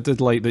 Yeah, I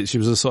did like that she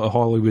was a sort of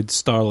Hollywood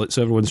starlet,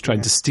 so everyone's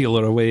trying to steal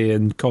her away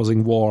and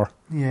causing war.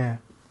 Yeah,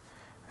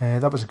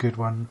 that was a good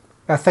one.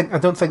 I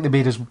don't think they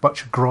made as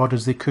much Grodd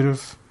as they could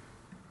have,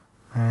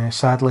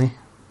 sadly,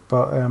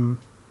 but.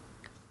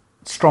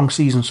 Strong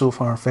season so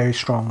far, very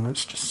strong.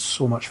 It's just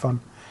so much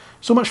fun.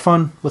 So much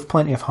fun with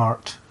plenty of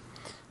heart.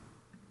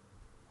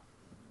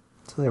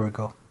 So there we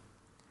go.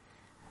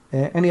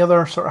 Any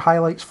other sort of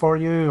highlights for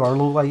you, or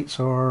lowlights,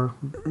 or...?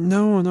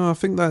 No, I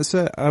think that's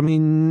it. I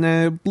mean,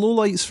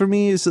 lowlights for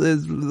me is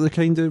the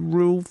kind of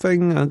rule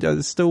thing.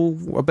 And still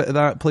a bit of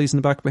that plays in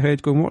the back of my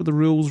head, going, what are the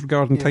rules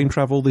regarding time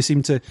travel?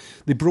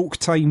 They broke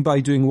time by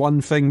doing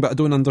one thing, but I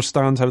don't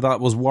understand how that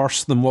was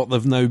worse than what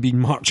they've now been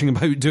marching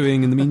about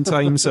doing in the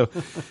meantime. So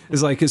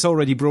it's it's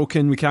already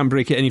broken, we can't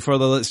break it any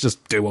further, let's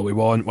just do what we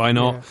want, why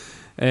not?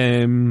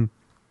 Yeah,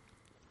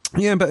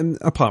 but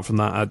apart from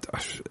that,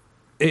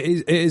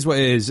 it is what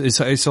it is.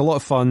 It's a lot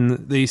of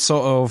fun. They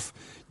sort of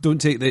don't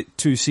take it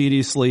too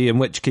seriously, in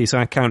which case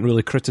I can't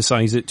really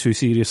criticise it too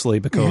seriously,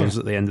 because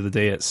at the end of the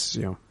day it's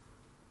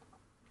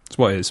it's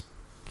what it is.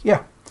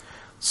 Yeah.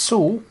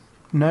 So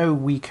now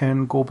we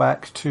can go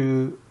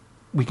into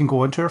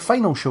our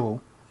final show,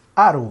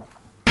 Arrow.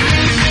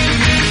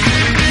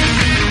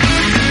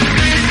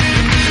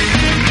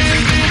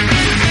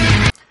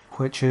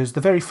 Which is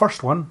the very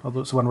first one,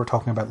 although it's the one we're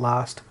talking about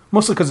last,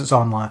 mostly because it's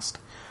on last.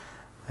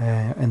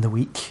 In the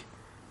week.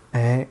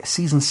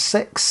 Season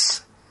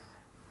 6.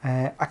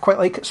 I quite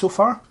like it so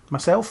far,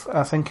 myself.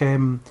 I think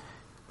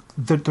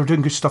they're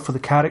doing good stuff with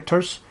the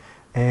characters.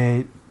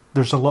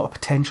 There's a lot of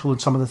potential in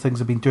some of the things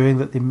they've been doing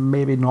that they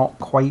maybe not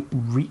quite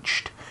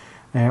reached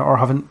or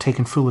haven't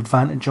taken full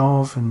advantage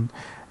of. And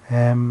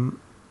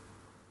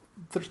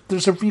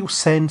there's a real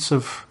sense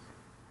of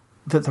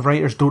that the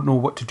writers don't know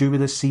what to do with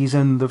this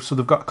season.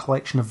 They've got a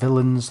collection of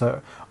villains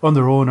that on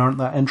their own aren't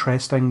that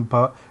interesting,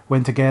 but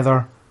when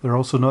together they're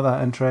also not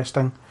that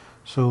interesting.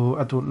 So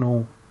I don't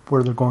know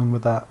where they're going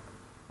with that.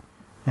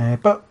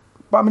 But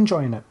I'm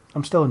enjoying it.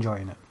 I'm still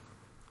enjoying it.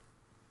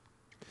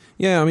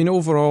 Yeah, I mean,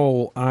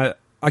 overall, I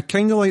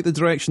kind of like the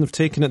direction they've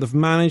taken it. They've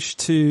managed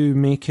to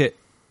make it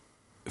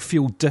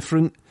feel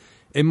different.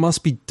 It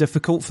must be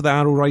difficult for the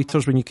Arrow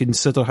writers when you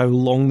consider how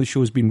long the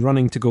show's been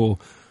running to go,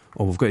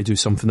 oh, we've got to do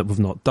something that we've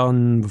not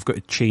done, we've got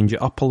to change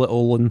it up a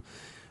little, and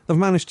they've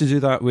managed to do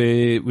that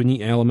with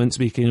neat elements,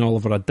 making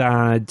Oliver a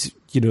dad.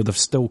 You know, they've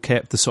still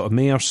kept the sort of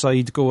mayor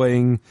side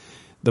going.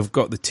 They've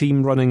got the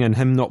team running and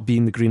him not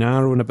being the Green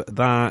Arrow and a bit of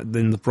that.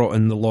 Then they've brought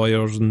in the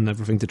lawyers and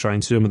everything to try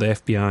and sue him, with the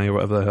FBI or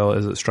whatever the hell it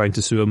is that's trying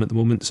to sue him at the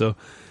moment. So,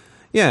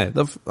 yeah,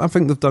 I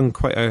think they've done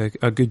quite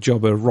a good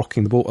job of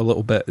rocking the boat a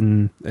little bit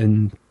and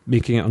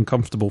making it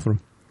uncomfortable for him.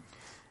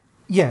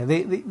 Yeah,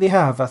 they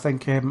have, I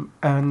think.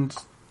 And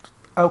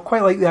I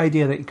quite like the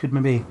idea that he could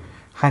maybe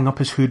hang up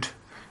his hood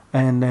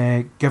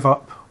and give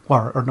up,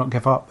 or not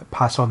give up, but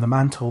pass on the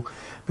mantle.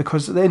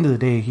 Because at the end of the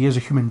day, he is a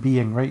human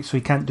being, right? So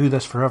he can't do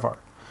this forever.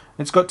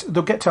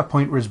 They'll get to a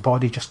point where his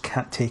body just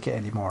can't take it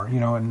anymore, you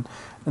know. And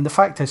the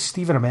fact is,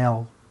 Stephen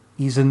Amell,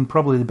 he's in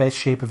probably the best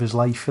shape of his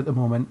life at the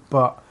moment,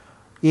 but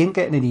he ain't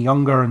getting any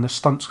younger, and the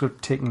stunts are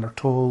taking their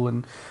toll.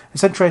 And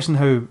it's interesting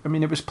how, I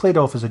mean, it was played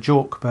off as a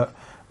joke, but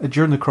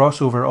during the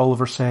crossover,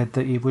 Oliver said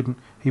that he would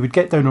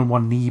get down on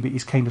one knee, but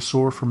he's kind of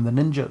sore from the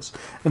ninjas,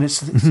 and it's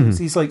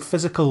these like the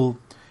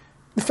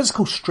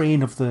physical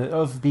strain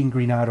of being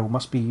Green Arrow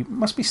must be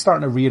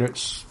starting to rear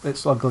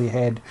its ugly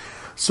head.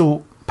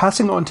 So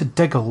passing it on to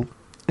Diggle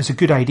is a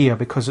good idea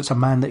because it's a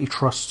man that he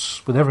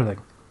trusts with everything.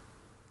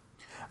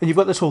 And you've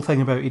got this whole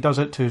thing about he does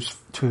it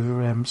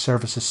to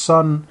service his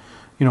son,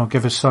 you know,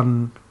 give his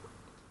son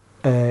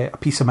a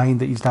peace of mind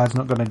that his dad's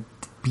not going to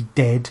be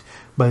dead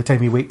by the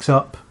time he wakes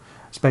up,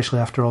 especially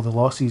after all the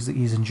losses that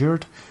he's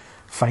endured.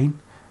 Fine.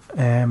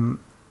 And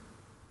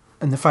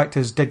the fact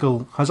is,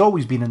 Diggle has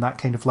always been in that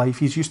kind of life.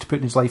 He's used to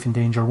putting his life in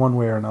danger one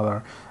way or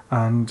another.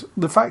 And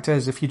the fact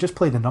is, if you just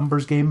play the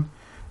numbers game,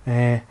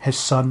 his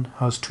son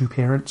has two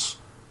parents.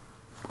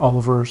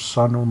 Oliver's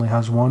son only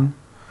has one.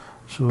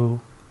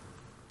 So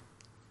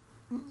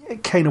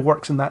it kind of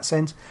works in that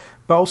sense.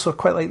 But also, I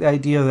quite like the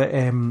idea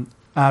that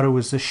Arrow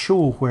is this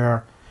show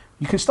where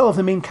you can still have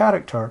the main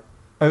character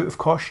out of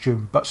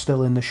costume, but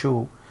still in the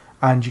show.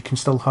 And you can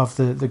still have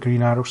the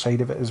Green Arrow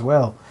side of it as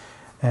well.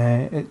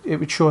 It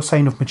would show a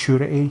sign of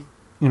maturity.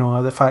 You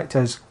know, the fact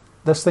is,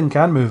 this thing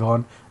can move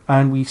on,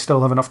 and we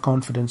still have enough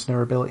confidence in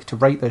our ability to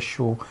write this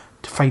show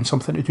to find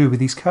something to do with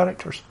these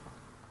characters.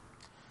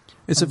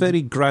 It's a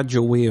very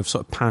gradual way of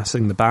sort of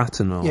passing the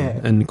baton on, yeah,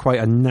 and quite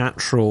a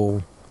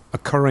natural,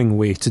 occurring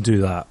way to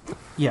do that.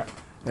 Yeah.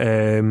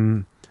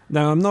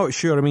 Now, I'm not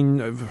sure, I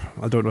mean,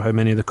 I don't know how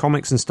many of the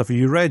comics and stuff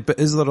you read, but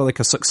is there like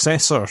a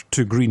successor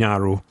to Green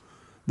Arrow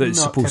that's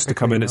Not supposed to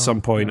come in typically, at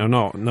some point, or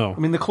not? No. I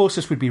mean, the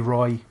closest would be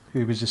Roy,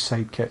 who was his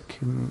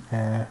sidekick. And,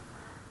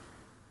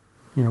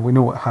 you know, we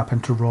know what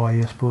happened to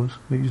Roy, I suppose,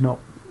 but he's not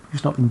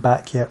been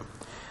back yet.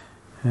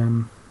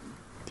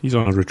 He's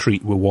on a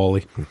retreat with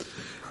Wally.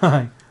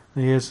 Hi,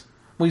 he is.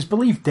 Well, he's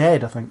believed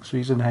dead, I think, so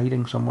he's in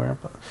hiding somewhere.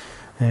 But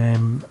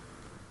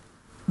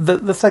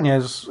the thing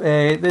is,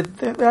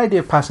 the idea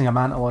of passing a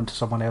mantle on to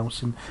someone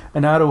else, and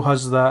Arrow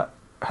has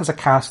a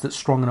cast that's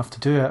strong enough to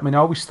do it. I mean, I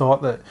always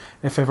thought that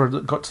if ever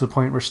it got to the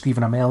point where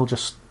Stephen Amell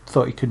just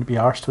thought he couldn't be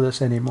arsed to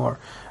this anymore,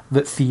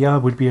 that Thea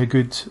would be a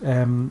good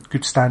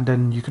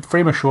stand-in. You could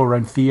frame a show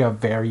around Thea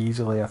very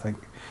easily, I think.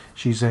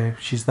 She's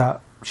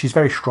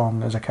very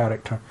strong as a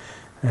character.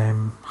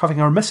 Having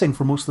her missing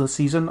for most of the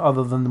season,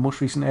 other than the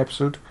most recent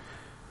episode,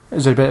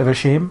 is a bit of a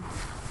shame,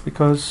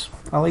 because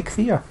I like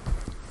Thea.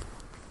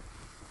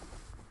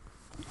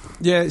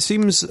 Yeah, it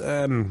seems...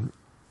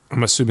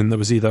 I'm assuming there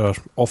was either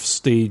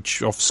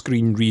off-stage,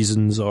 off-screen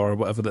reasons or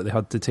whatever that they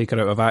had to take her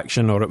out of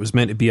action, or it was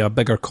meant to be a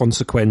bigger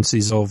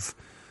consequences of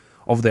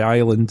the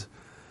island.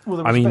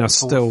 Well, I mean, I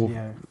still... Both,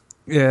 yeah.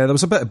 Yeah, there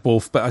was a bit of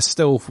both, but I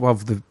still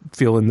have the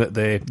feeling that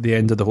the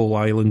end of the whole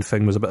island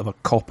thing was a bit of a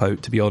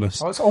cop-out, to be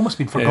honest. Well, it's almost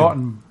been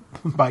forgotten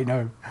by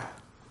now.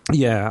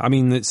 Yeah, I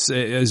mean, it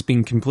has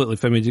been completely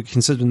finished,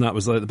 considering that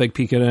was like the big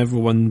peak and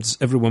everyone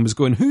was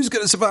going, who's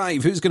going to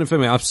survive? Who's going to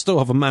film it? I still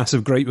have a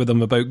massive gripe with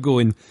them about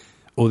going...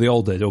 Oh, they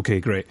all did. Okay,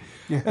 great.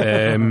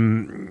 Yeah.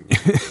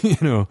 You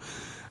know,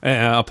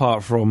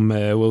 apart from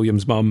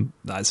William's mum,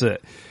 that's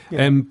it.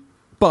 Yeah.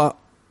 But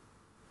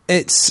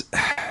it's,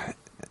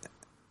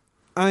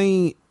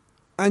 I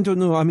don't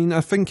know. I mean,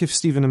 I think if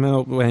Stephen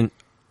Amell went,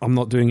 I'm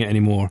not doing it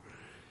anymore,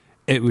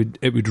 it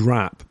would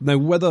wrap. Now,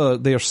 whether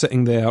they're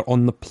sitting there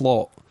on the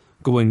plot,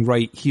 going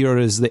right, here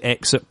is the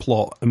exit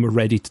plot, and we're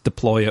ready to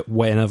deploy it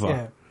whenever.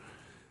 Yeah.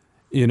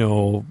 You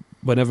know.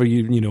 Whenever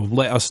you know,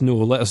 let us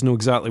know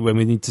exactly when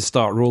we need to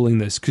start rolling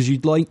this, because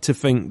you'd like to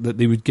think that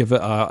they would give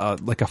it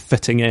a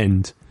fitting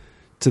end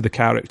to the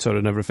character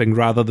and everything,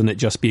 rather than it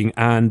just being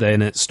and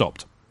then it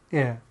stopped.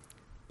 Yeah.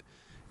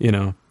 You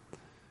know,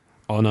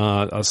 on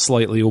a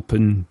slightly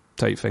open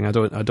type thing. I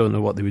don't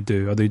know what they would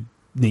do. Or they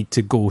need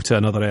to go to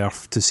another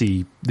Earth to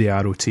see the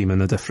Arrow team in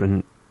a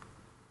different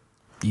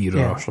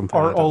era or something.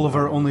 Or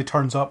Oliver only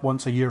turns up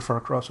once a year for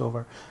a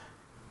crossover.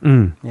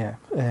 Mm. Yeah,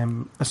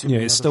 it's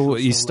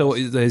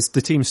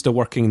the team's still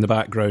working in the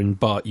background,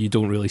 but you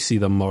don't really see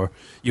them, or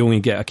you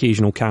only get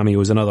occasional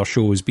cameos in other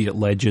shows, be it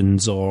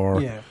Legends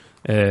or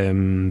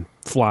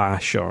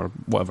Flash or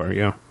whatever.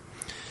 Yeah,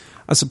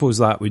 I suppose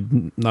that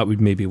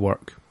would maybe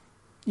work.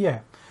 Yeah,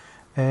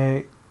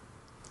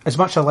 as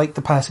much as I liked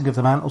the passing of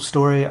the mantle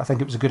story, I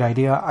think it was a good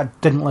idea. I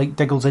didn't like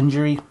Diggle's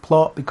injury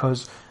plot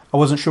because I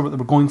wasn't sure what they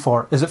were going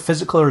for. Is it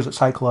physical or is it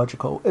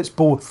psychological? It's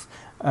both,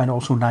 and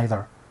also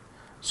neither.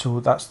 So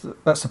that's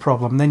the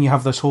problem. Then you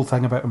have this whole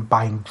thing about him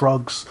buying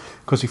drugs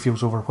because he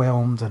feels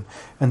overwhelmed,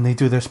 and they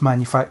do this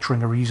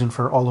manufacturing a reason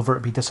for Oliver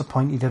to be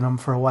disappointed in him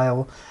for a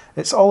while.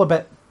 It's all a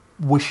bit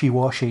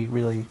wishy-washy,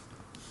 really.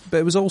 But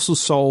it was also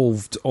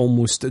solved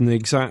almost in the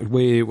exact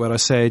way where I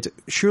said,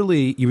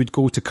 surely you would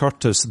go to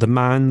Curtis, the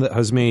man that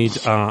has made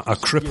a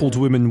crippled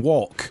woman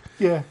walk,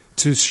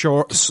 to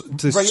sort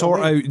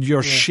out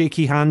your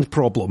shaky hand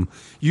problem.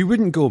 You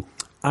wouldn't go,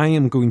 I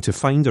am going to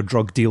find a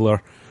drug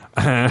dealer.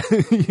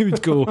 You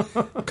would go,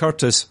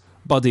 Curtis,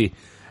 buddy,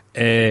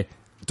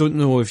 don't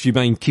know if you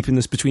mind keeping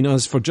this between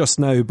us for just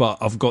now, but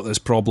I've got this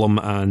problem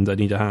and I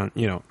need a hand.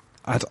 You know,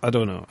 I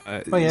don't know.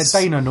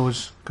 Dinah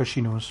knows because she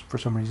knows for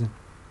some reason.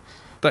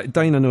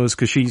 Dinah knows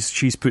because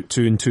she's put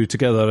two and two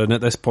together, and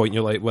at this point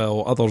you're like,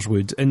 well, others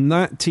would. And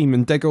that team,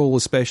 and Diggle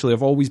especially,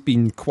 have always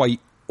been quite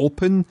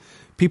open.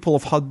 People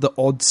have had the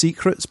odd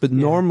secrets, but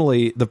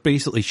normally they've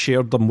basically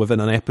shared them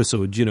within an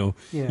episode, you know.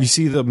 Yeah. You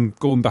see them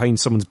going behind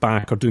someone's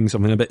back or doing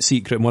something a bit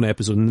secret in one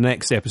episode, and the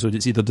next episode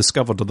it's either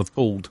discovered or they've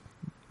told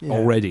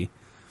already.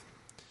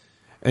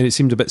 And it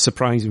seemed a bit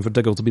surprising for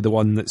Diggle to be the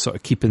one that's sort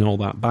of keeping all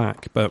that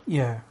back. But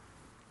yeah.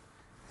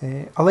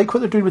 I like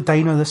what they're doing with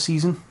Dinah this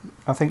season.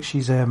 I think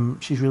she's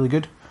really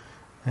good.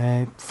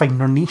 Finding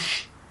her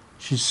niche.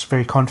 She's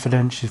very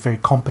confident. She's very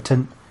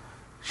competent.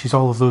 She's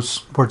all of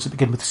those words that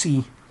begin with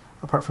C,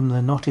 apart from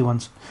the naughty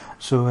ones.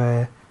 So,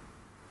 I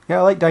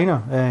like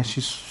Dinah.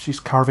 She's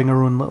carving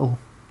her own little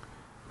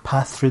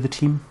path through the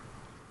team.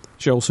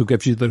 She also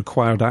gives you the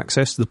required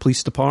access to the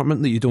police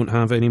department that you don't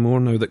have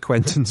anymore now that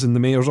Quentin's in the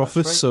mayor's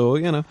office. Right. So,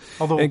 you know,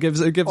 although it gives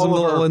them a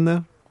little in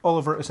there.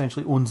 Oliver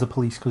essentially owns the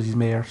police because he's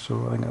mayor,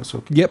 so I think that's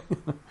okay. Yep.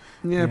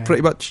 Yeah,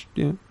 pretty much.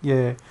 Yeah.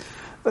 Yeah.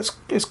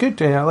 It's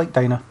good. I like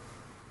Dinah.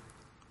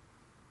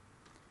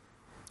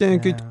 Yeah,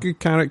 good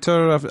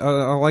character.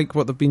 I like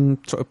what they've been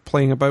sort of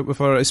playing about with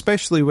her,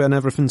 especially when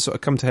everything's sort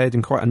of come to head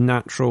in quite a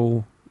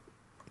natural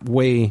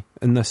way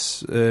in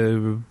this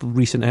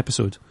recent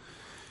episode.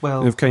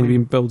 Well, they've kind of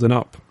been building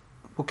up.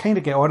 We'll kind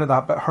of get on to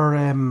that, but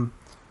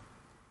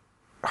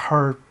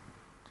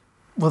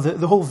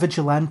the whole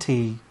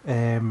vigilante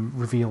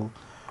reveal.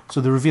 So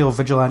the reveal of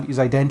Vigilante's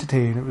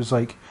identity, and it was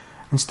like,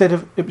 instead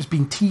of, it was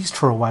being teased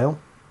for a while.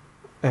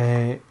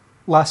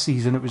 Last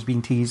season it was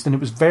being teased, and it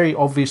was very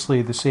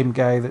obviously the same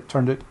guy that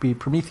turned out to be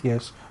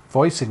Prometheus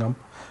voicing him.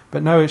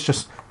 But now it's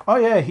just, oh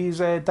yeah, he's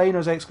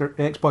Dinah's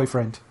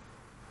ex-boyfriend,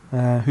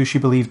 who she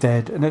believed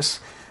dead. And it's,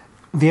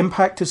 the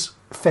impact is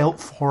felt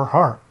for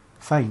her,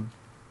 fine.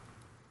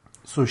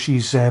 So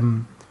she's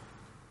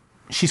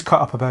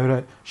cut up about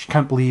it. She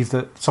can't believe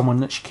that someone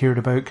that she cared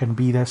about can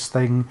be this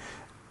thing.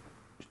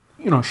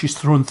 You know, she's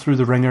thrown through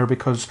the ringer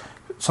because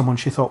someone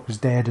she thought was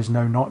dead is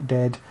now not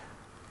dead.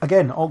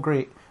 Again, all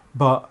great.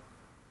 But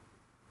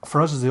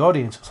for us as the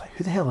audience, it's like,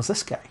 who the hell is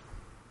this guy?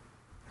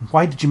 And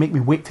why did you make me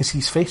wait to see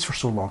his face for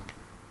so long?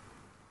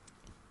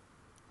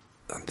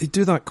 They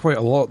do that quite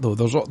a lot, though.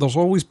 There's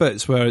always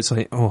bits where it's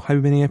like, oh, how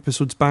many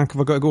episodes back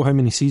have I got to go? How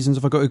many seasons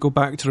have I got to go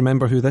back to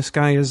remember who this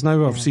guy is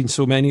now? I've seen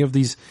so many of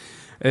these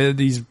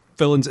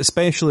villains,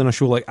 especially in a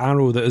show like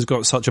Arrow that has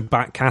got such a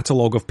back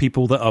catalogue of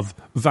people that have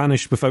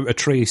vanished without a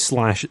trace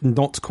 /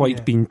 not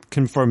quite been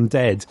confirmed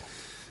dead,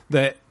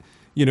 that,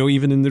 you know,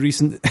 even in the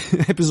recent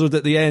episode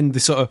at the end,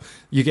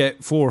 you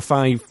get 4 or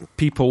 5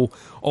 people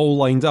all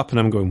lined up, and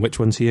I'm going, which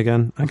one's he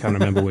again? I can't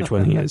remember which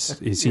one he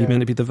is. Is he meant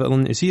to be the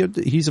villain?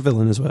 He's a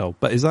villain as well.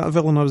 But is that a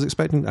villain I was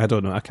expecting? I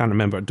don't know. I can't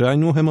remember. Do I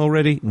know him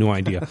already? No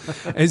idea.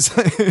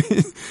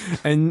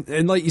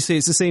 and like you say,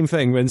 it's the same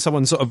thing when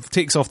someone sort of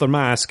takes off their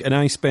mask, and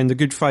I spend a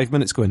good 5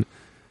 minutes going,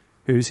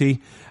 who's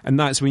he? And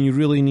that's when you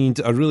really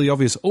need a really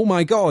obvious, oh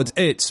my God,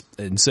 it's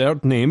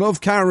insert name of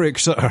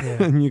character.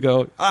 Yeah. And you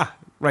go,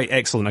 right,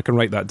 excellent. I can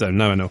write that down.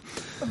 Now I know.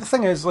 But the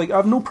thing is, like, I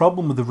have no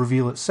problem with the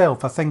reveal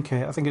itself. I think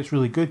it's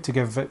really good to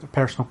give it a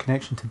personal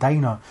connection to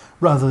Dinah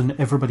rather than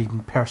everybody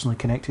being personally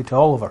connected to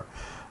Oliver.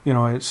 You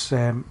know, it's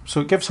so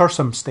it gives her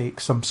some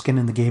stake, some skin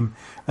in the game,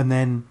 and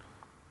then.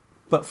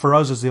 But for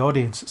us as the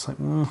audience, it's like,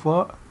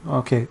 what?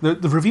 Okay, the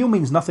reveal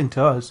means nothing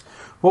to us.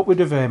 What would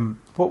have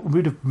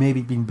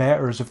maybe been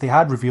better is if they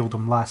had revealed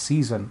him last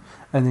season,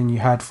 and then you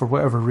had, for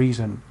whatever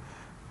reason,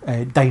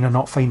 Dinah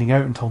not finding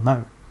out until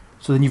now.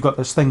 So then you've got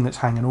this thing that's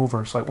hanging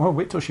over. It's like, well,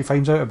 wait till she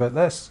finds out about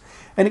this.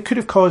 And it could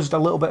have caused a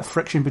little bit of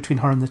friction between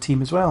her and the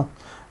team as well.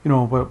 You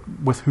know,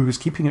 with who was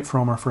keeping it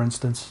from her, for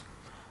instance.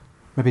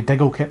 Maybe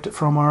Diggle kept it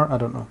from her. I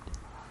don't know.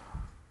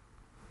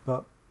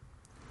 But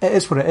it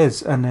is what it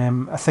is. And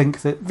I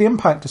think that the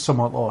impact is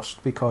somewhat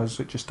lost because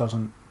it just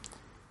doesn't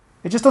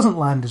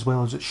land as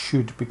well as it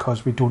should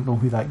because we don't know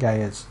who that guy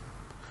is.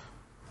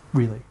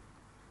 Really.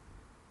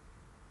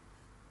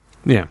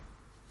 Yeah.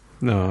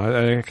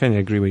 No, I kind of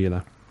agree with you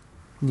there.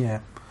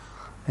 Yeah.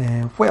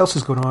 What else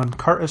is going on?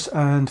 Curtis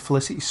and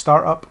Felicity's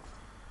startup.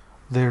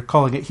 They're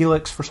calling it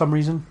Helix for some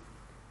reason.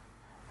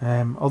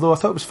 Although I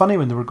thought it was funny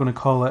when they were going to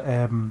call it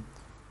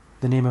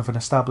the name of an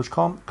established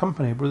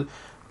company.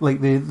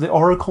 Like the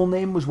Oracle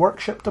name was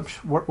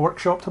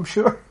workshopped, I'm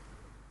sure.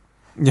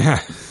 Yeah.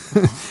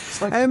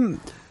 It's like,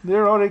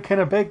 they're already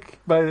kind of big,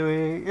 by the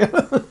way.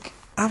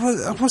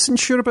 I wasn't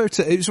sure about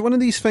it. It was one of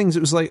these things.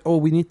 It was like, oh,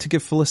 we need to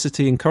give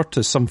Felicity and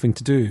Curtis something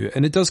to do,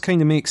 and it does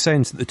kind of make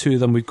sense that the two of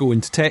them would go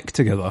into tech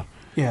together.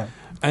 Yeah.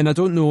 And I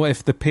don't know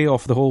if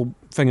the whole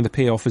thing of the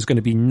payoff is going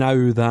to be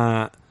now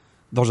that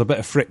there's a bit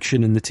of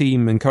friction in the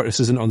team and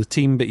Curtis isn't on the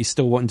team, but he's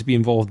still wanting to be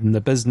involved in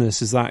the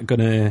business. Is that going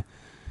to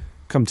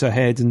come to a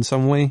head in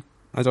some way?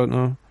 I don't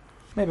know.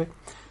 Maybe.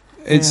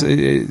 It's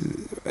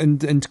and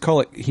to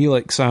call it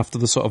Helix after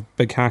the sort of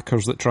big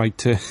hackers that tried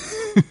to.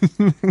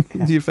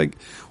 Do you think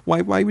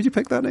why would you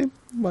pick that name?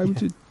 Why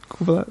would you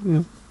go for that?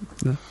 Yeah.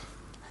 No.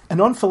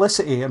 And on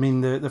Felicity, I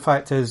mean, the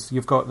fact is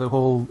you've got the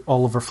whole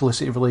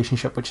Oliver-Felicity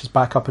relationship, which is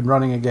back up and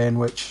running again,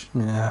 which,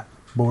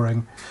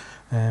 boring.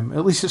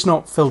 At least it's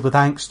not filled with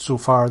angst so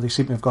far. They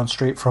seem to have gone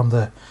straight from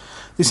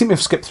they seem to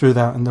have skipped through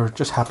that, and they're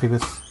just happy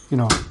with,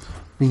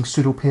 being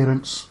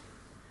pseudo-parents,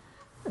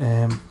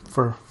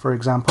 for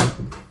example.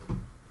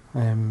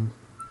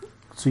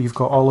 So you've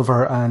got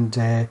Oliver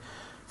and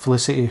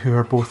Felicity, who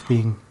are both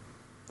being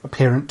a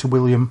parent to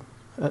William,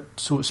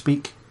 so to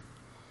speak.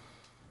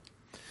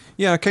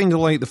 Yeah, I kind of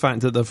like the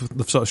fact that they've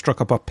sort of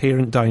struck up a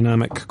parent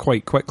dynamic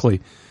quite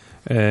quickly,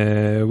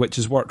 which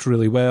has worked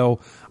really well.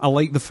 I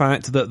like the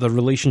fact that the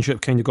relationship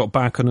kind of got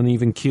back on an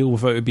even keel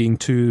without it being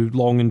too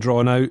long and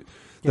drawn out.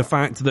 The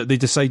fact that they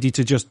decided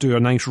to just do a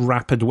nice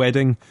rapid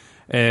wedding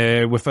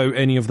without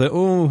any of the,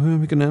 who are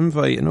we going to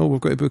invite? And we've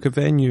got to book a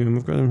venue. And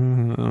we've got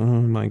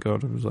oh my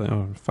God. It was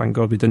like, thank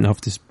God we didn't have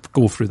to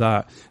go through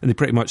that. And they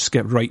pretty much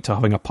skipped right to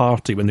having a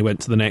party when they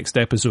went to the next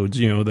episodes,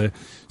 the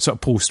sort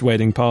of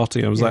post-wedding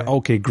party. I was like,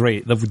 okay,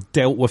 great. They've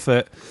dealt with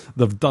it.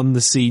 They've done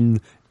the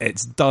scene.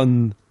 It's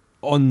done.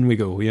 On we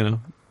go,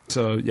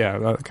 So, yeah,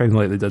 I kind of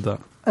like they did that.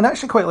 And I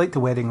actually quite liked the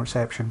wedding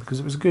reception because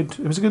it was a good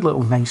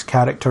little nice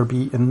character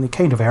beat, and they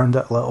kind of earned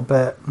it a little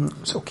bit.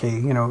 It's okay,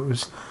 it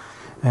was.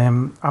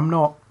 I'm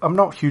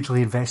not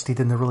hugely invested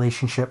in the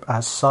relationship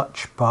as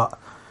such, but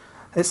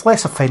it's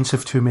less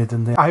offensive to me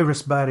than the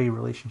Iris Barry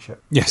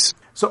relationship. Yes.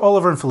 So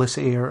Oliver and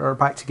Felicity are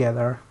back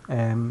together.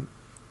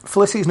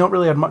 Felicity's not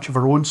really had much of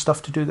her own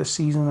stuff to do this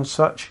season as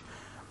such,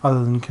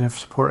 other than kind of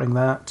supporting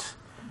that.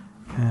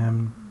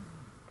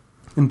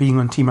 And being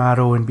on Team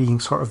Arrow and being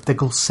sort of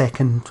Diggle's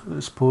second, I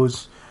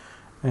suppose,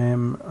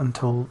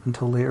 until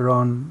later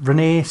on.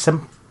 Renee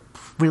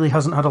really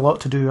hasn't had a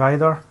lot to do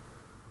either.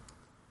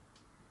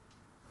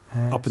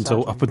 Up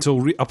until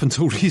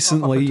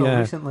recently,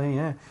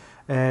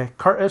 yeah.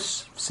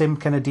 Curtis, same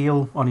kind of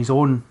deal on his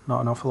own.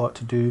 Not an awful lot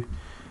to do.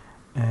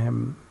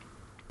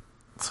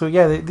 So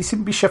yeah, they seem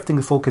to be shifting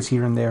the focus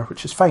here and there,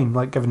 which is fine.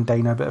 Like giving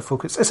Dinah a bit of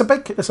focus. It's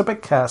a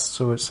big cast,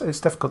 so it's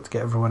difficult to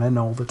get everyone in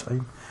all the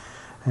time.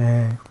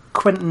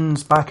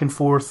 Quentin's back and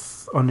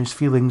forth on his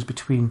feelings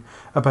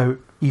about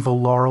evil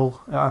Laurel.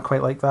 I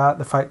quite like that.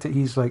 The fact that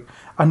he's like,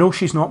 I know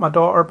she's not my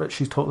daughter, but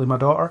she's totally my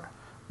daughter.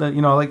 That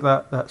I like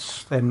that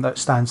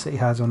stance that he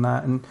has on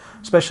that, and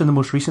especially in the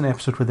most recent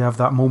episode where they have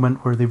that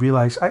moment where they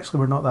realise actually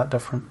we're not that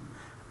different,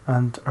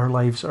 and our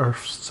lives are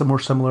more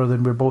similar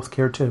than we both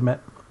care to admit.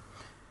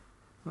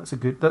 That's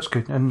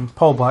good, and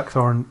Paul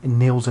Blackthorne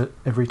nails it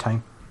every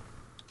time.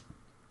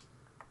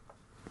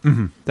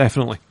 Mm-hmm,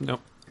 definitely, no.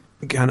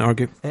 Can't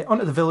argue.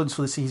 Onto the villains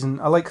for the season.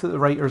 I like that the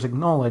writers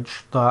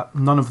acknowledge that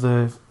none of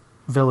the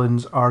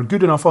villains are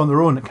good enough on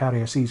their own to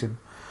carry a season.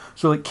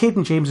 So, like,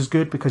 Caden James is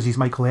good because he's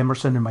Michael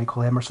Emerson, and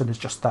Michael Emerson is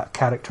just that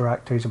character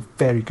actor. He's a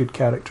very good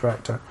character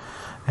actor.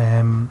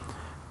 The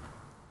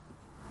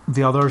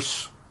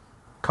others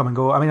come and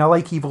go. I mean, I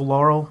like Evil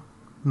Laurel.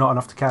 Not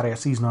enough to carry a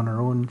season on her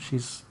own.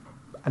 She's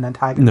an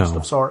antagonist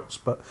of sorts,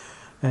 but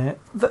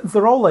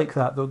they're all like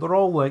that, though. They're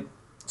all like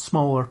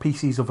smaller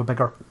pieces of a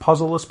bigger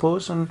puzzle, I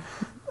suppose, and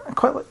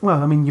quite like,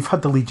 well, I mean, you've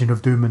had the Legion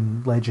of Doom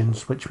and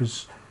Legends, which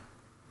was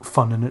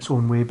fun in its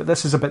own way, but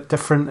this is a bit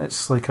different.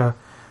 It's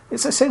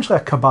essentially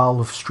a cabal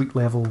of street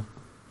level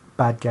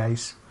bad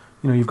guys.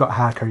 You've got a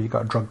hacker, you've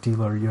got a drug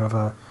dealer, you have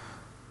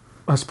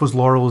I suppose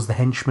Laurel is the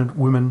henchman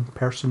woman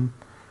person.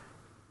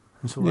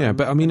 And so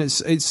but I mean,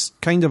 it's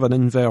kind of an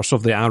inverse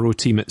of the Arrow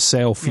team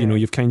itself. Yeah.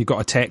 You've kind of got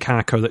a tech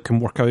hacker that can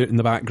work out in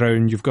the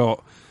background. You've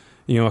got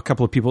a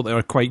couple of people that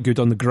are quite good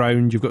on the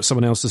ground. You've got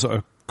someone else to sort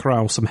of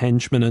corral some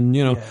henchmen, and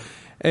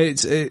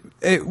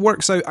it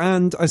works out.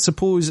 And I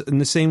suppose in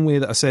the same way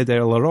that I said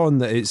earlier on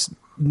that it's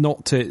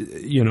not to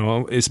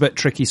it's a bit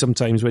tricky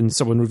sometimes when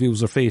someone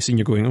reveals their face and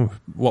you're going,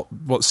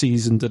 what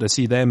season did I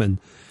see them in?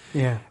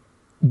 Yeah.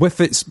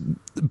 With its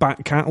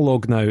back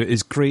catalogue now,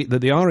 it's great that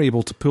they are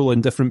able to pull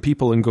in different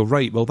people and go,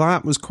 right, well,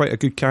 that was quite a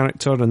good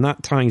character and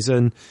that ties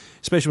in,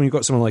 especially when you've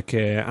got someone like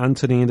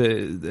Anthony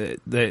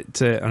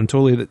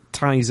Antoli that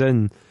ties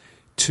in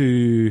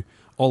to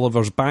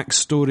Oliver's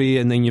backstory,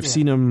 and then you've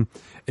seen him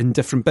in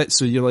different bits,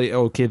 so you're like,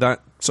 okay,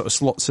 that sort of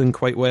slots in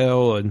quite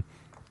well, and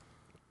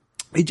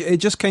it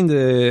just kind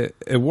of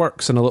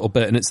works in a little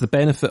bit, and it's the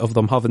benefit of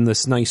them having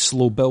this nice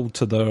slow build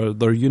to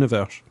their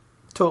universe.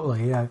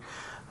 Totally, yeah.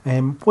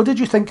 What did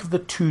you think of the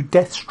 2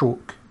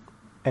 Deathstroke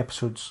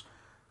episodes?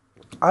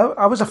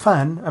 I was a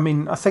fan. I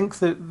mean, I think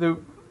that there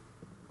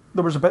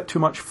was a bit too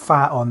much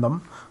fat on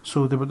them,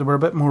 so they were a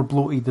bit more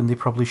bloated than they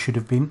probably should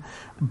have been.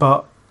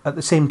 But at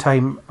the same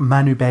time,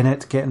 Manu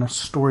Bennett getting a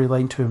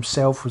storyline to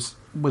himself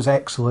was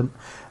excellent,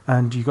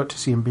 and you got to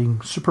see him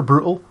being super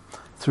brutal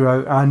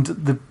throughout, and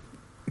the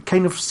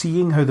kind of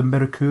seeing how the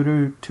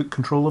Mirakuru took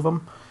control of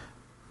him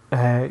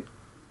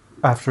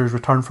after his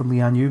return from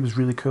Lian was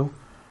really cool.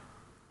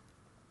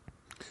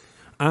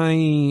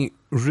 I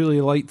really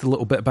liked the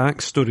little bit of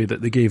backstory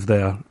that they gave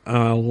there.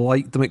 I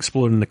liked them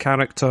exploring the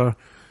character.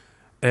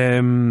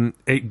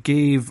 It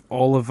gave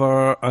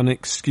Oliver an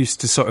excuse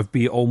to sort of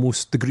be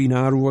almost the Green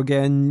Arrow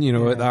again. You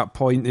know, at that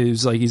point, it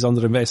was like he's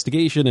under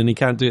investigation and he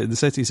can't do it in the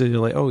city, so you're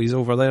like, oh, he's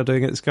over there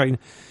doing it. It's kind.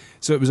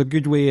 So it was a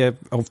good way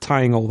of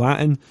tying all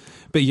that in.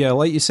 But yeah,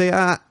 like you say,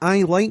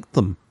 I liked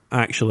them,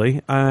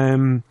 actually.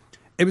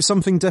 It was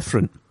something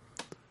different.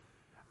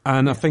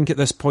 And I think at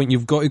this point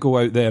you've got to go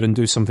out there and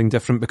do something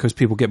different because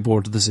people get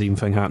bored of the same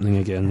thing happening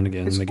again and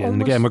again and again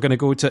and again. We're going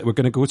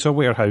to go to a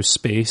warehouse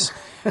space.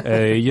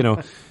 You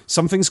know,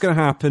 something's going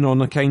to happen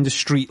on a kind of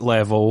street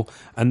level,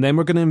 and then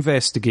we're going to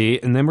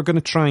investigate, and then we're going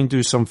to try and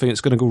do something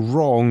that's going to go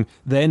wrong.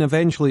 Then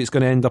eventually it's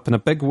going to end up in a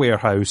big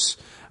warehouse,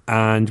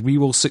 and we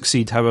will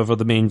succeed. However,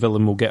 the main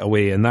villain will get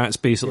away, and that's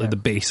basically the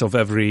base of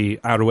every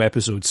Arrow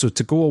episode. So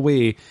to go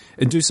away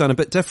and do something a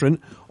bit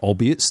different,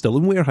 albeit still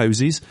in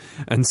warehouses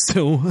and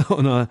still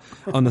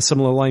on a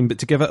similar line, but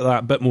to give it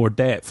that bit more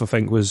depth, I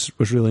think was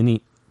really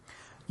neat.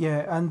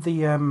 Yeah, and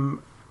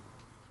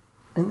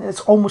and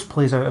it almost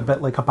plays out a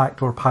bit like a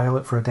backdoor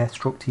pilot for a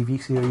Deathstroke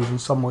TV series in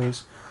some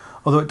ways.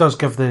 Although it does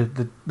give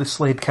the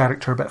Slade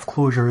character a bit of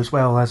closure as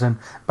well, as in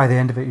by the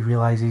end of it he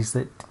realises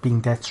that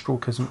being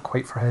Deathstroke isn't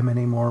quite for him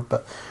anymore,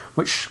 but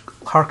which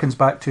harkens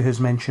back to his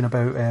mention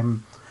about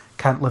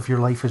can't live your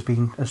life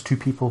as two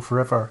people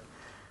forever.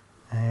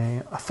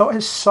 I thought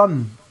his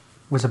son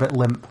was a bit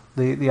limp.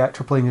 The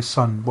actor playing his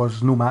son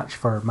was no match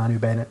for Manu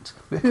Bennett,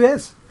 but who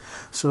is?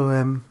 So,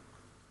 and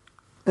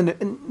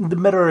the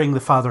mirroring the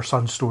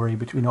father-son story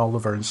between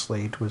Oliver and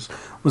Slade was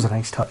a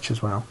nice touch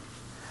as well.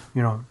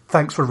 You know,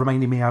 thanks for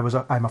reminding me I'm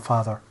a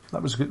father.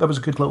 That was a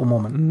good little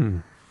moment.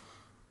 Mm.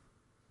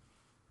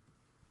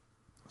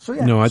 So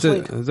yeah, no, I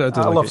Slade.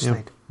 I love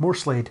Slade. Yeah. More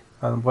Slade.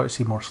 I want to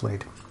see more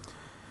Slade.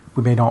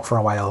 We may not for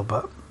a while,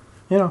 but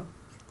you know,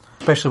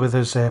 especially with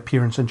his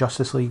appearance in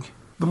Justice League.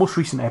 The most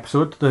recent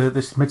episode,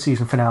 this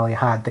mid-season finale,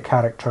 had the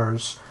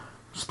characters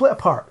split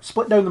apart,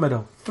 split down the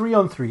middle,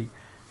 3-on-3.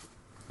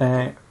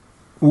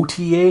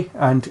 OTA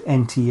and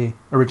NTA,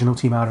 original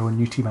Team Arrow and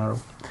new Team Arrow.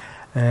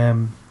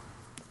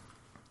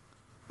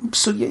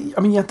 So yeah,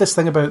 I mean, you had this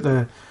thing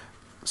about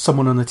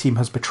someone on the team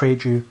has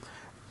betrayed you,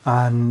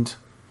 and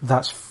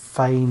that's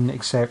fine.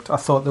 Except I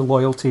thought the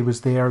loyalty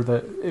was there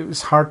that it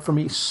was hard for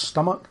me to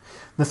stomach.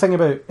 The thing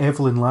about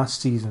Evelyn last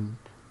season,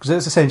 because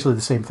it's essentially the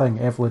same thing.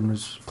 Evelyn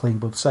was playing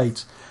both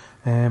sides.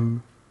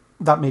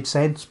 That made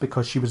sense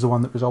because she was the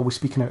one that was always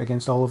speaking out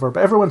against Oliver.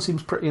 But everyone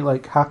seems pretty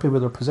happy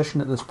with their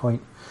position at this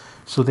point.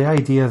 So the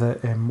idea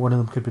that one of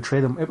them could betray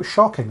them, it was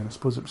shocking, and I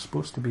suppose it was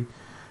supposed to be.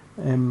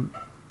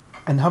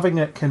 And having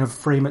it kind of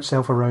frame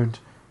itself around,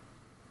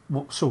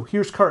 well, so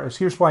here's Curtis,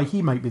 here's why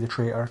he might be the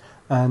traitor,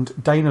 and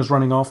Dinah's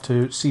running off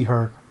to see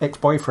her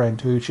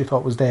ex-boyfriend who she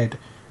thought was dead.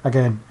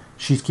 Again,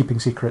 she's keeping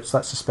secrets,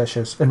 that's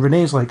suspicious. And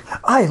Renee's like,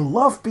 I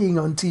love being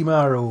on Team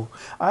Arrow.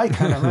 I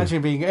can't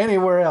imagine being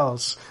anywhere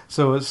else.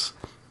 So it's,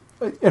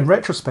 in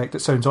retrospect,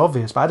 it sounds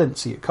obvious, but I didn't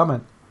see it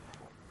coming.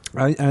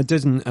 I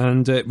didn't,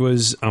 and it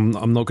was, I'm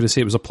not going to say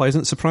it was a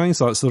pleasant surprise,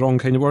 that's the wrong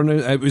kind of word now.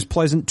 It was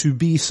pleasant to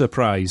be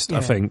surprised, yeah.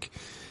 I think.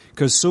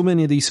 Because so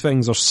many of these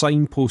things are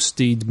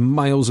signposted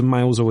miles and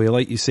miles away.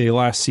 Like you say,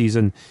 last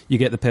season, you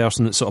get the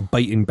person that's sort of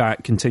biting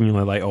back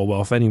continually, like, oh,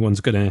 well, if anyone's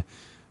going to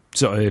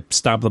sort of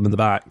stab them in the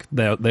back,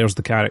 there's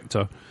the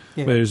character.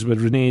 Yeah. Whereas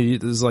with Renee,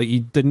 it was like you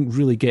didn't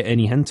really get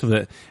any hint of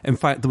it. In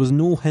fact, there was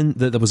no hint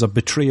that there was a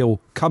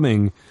betrayal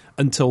coming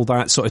until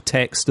that sort of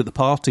text at the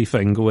party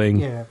thing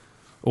going,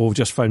 oh, we've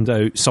just found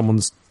out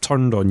someone's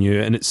turned on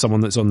you and it's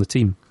someone that's on the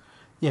team.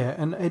 Yeah,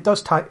 and it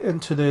does tie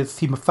into the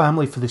theme of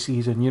family for the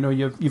season. You know,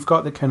 you've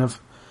got the kind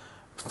of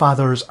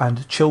fathers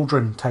and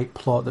children type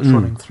plot that's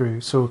running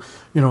through. So,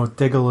 you know,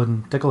 Diggle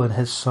and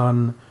his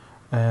son,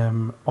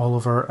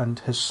 Oliver and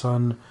his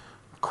son,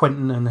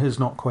 Quentin and his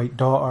not quite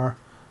daughter,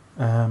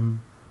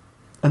 and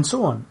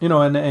so on. You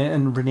know,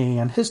 and Renee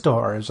and his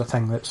daughter is a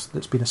thing that's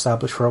been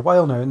established for a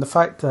while now. And the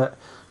fact that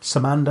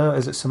Samantha,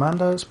 is it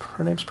Samantha is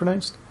her name's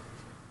pronounced?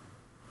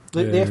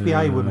 The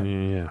FBI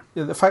woman.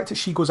 Yeah. The fact that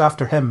she goes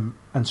after him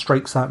and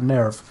strikes that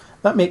nerve,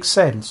 that makes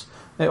sense.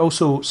 It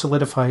also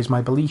solidifies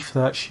my belief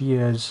that she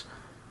is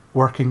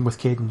working with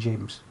Caden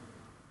James.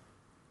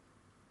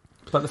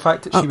 But the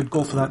fact that she would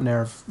go for that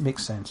nerve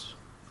makes sense.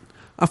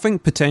 I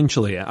think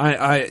potentially.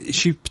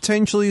 She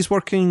potentially is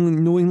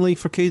working knowingly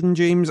for Caden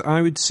James.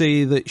 I would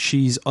say that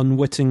she's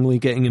unwittingly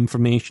getting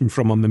information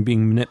from him and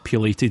being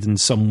manipulated in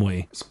some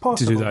way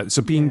to do that.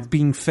 So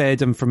being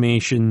fed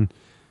information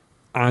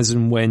as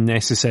and when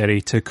necessary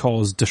to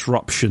cause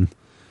disruption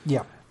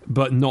Yeah.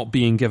 But not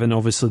being given,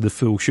 obviously, the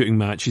full shooting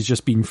match. She's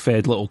just being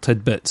fed little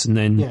tidbits, and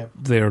then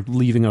they're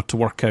leaving her to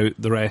work out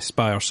the rest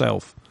by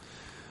herself.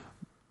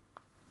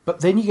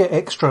 But then you get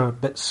extra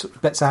bits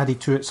added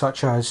to it,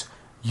 such as,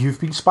 you've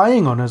been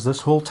spying on us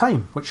this whole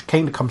time, which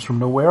kind of comes from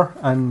nowhere.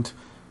 And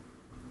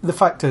the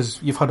fact is,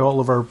 you've had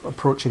Oliver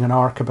approaching an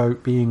arc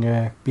about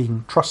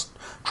being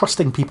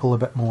trusting people a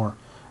bit more.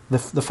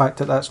 The fact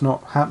that that's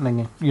not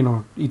happening,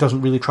 he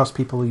doesn't really trust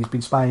people. He's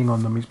been spying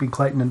on them. He's been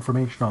collecting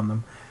information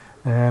on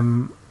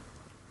them.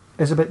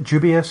 Is a bit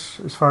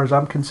dubious as far as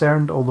I'm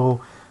concerned.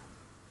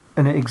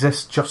 And it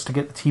exists just to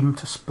get the team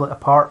to split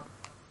apart.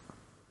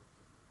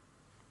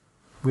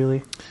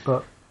 Really,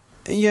 but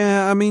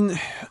yeah, I mean,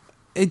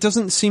 it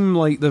doesn't seem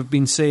like they've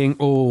been saying,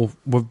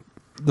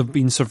 they've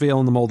been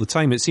surveilling them all the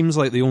time. It seems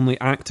like they only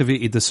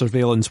activated the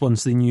surveillance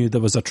once they knew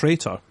there was a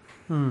traitor.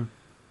 But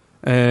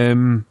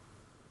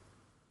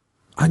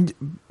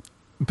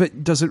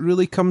does it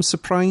really come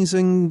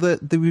surprising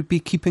that they would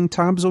be keeping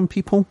tabs on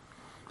people?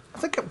 I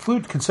think it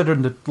would,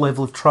 considering the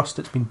level of trust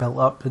that's been built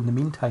up in the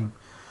meantime.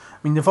 I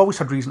mean, they've always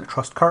had reason to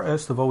trust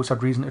Curtis. They've always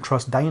had reason to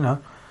trust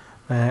Dinah,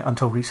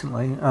 until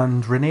recently.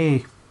 And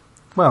Renee,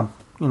 well,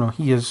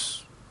 he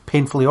is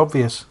painfully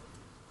obvious.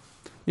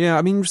 Yeah,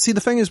 I mean, see, the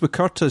thing is with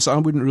Curtis, I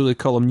wouldn't really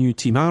call him new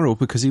Team Arrow,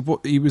 because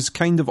he was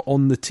kind of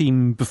on the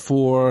team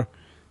before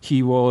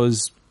he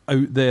was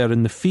out there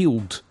in the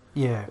field.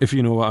 Yeah. If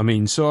you know what I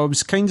mean. So I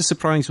was kind of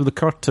surprised with the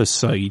Curtis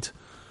side.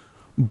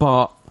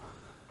 But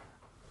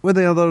with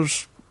the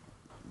others,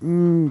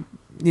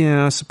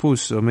 yeah, I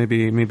suppose so.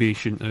 Maybe he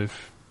shouldn't have.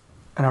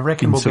 And I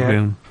reckon we'll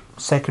get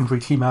secondary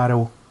Team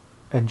Arrow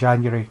in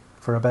January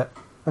for a bit,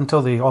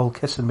 until they all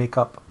kiss and make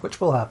up, which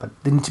will happen.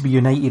 They need to be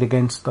united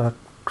against a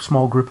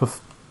small group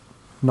of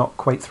not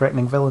quite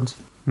threatening villains.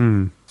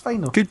 It's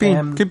fine though. Could be.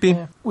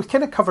 Yeah. We've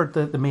kind of covered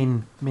the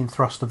main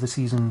thrust of the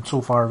season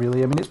so far.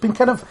 Really, I mean, it's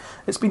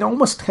been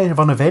almost kind of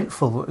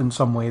uneventful in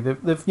some way.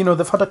 They've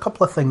had a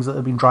couple of things that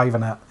they've been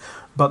driving at,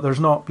 but there's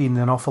not been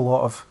an awful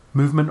lot of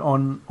movement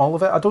on all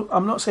of it.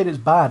 I'm not saying it's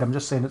bad. I'm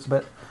just saying it's a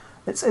bit.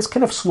 It's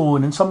kind of slow,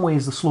 and in some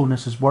ways the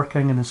slowness is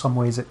working, and in some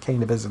ways it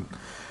kind of isn't.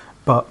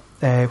 But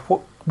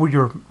what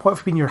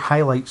have been your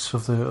highlights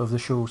of the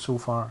show so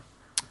far?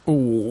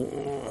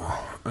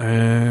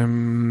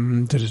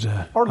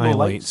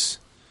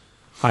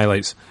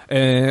 Highlights.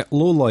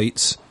 Low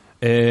lights.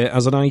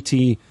 As an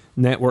IT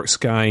networks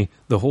guy,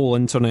 the whole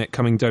internet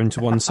coming down to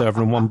one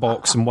server and one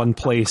box in one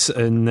place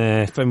in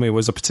Fenway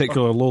was a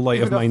particular low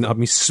light of mine that had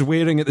me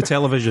swearing at the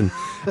television,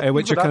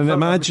 which I can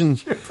imagine.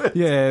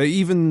 Yeah,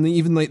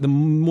 even like the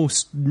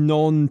most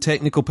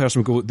non-technical person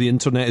would go, the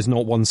internet is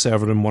not one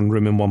server in one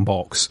room in one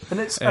box. And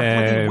it's a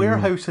bloody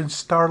warehouse in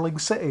Starling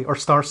City, or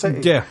Star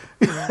City. Yeah,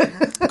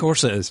 of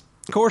course it is.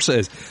 Of course it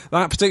is.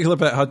 That particular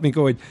bit had me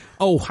going,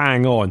 oh,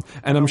 hang on.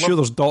 And I'm sure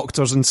there's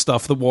doctors and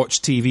stuff that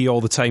watch TV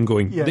all the time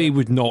going, they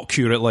would not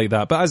cure it like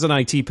that. But as an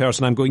IT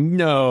person, I'm going,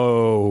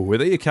 no,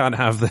 you can't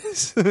have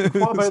this.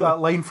 What about that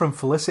line from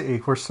Felicity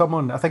where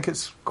someone, I think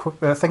it's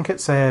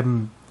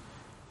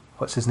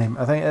what's his name?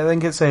 I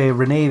think it's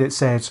Renee that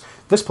says,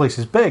 this place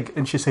is big.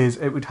 And she says,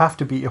 it would have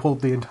to be to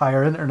hold the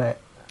entire internet.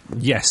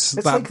 Yes,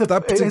 it's like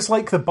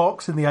the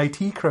box in the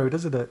IT crowd,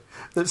 isn't it?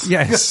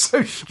 Yes,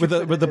 so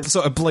with the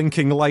sort of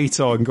blinking light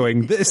on,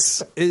 going,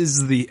 "This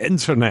is the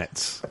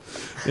internet."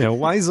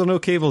 Why is there no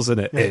cables in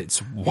it? Yeah.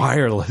 It's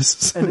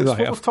wireless. And it's what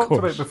we've talked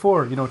about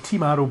before.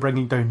 Team Arrow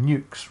bringing down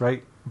nukes,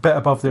 right? Bit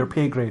above their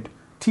pay grade.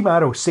 Team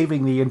Arrow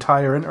saving the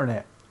entire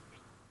internet,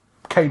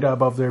 kind of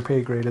above their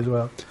pay grade as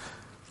well.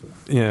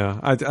 Yeah,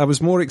 I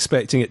was more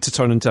expecting it to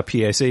turn into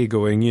a PSA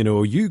going,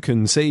 you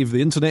can save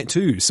the internet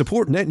too,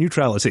 support net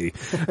neutrality,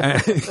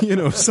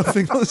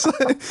 something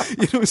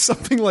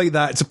like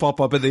that to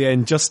pop up at the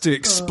end just to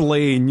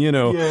explain,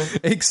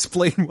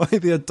 explain why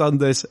they had done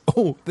this.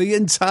 Oh, the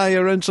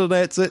entire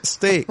internet's at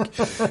stake.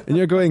 And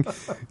you're going,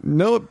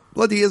 no, it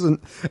bloody isn't.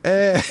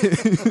 I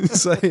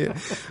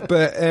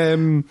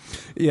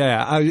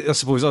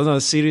suppose on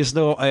a serious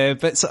note,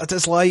 bits I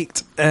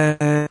disliked.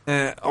 That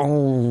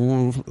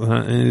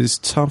is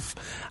tough.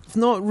 I've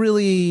not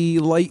really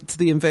liked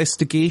the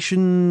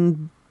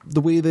investigation,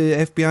 the way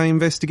the FBI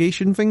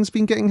investigation thing's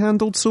been getting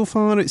handled so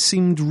far. It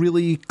seemed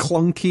really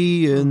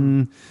clunky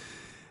and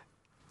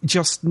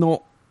just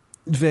not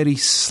very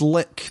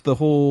slick. The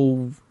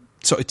whole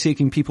sort of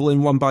taking people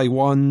in one by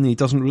one. He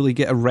doesn't really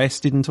get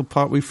arrested until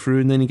partway through,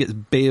 and then he gets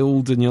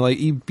bailed, and you're like,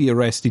 he'd be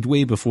arrested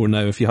way before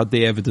now if you had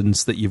the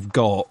evidence that you've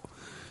got.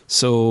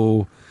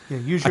 So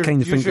use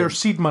your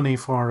seed money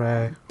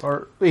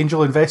or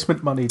angel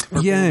investment money.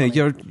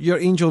 Your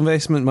angel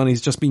investment money's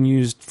just been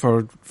used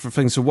for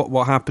things. So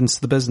what happens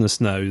to the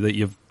business now that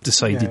you've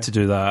decided to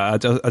do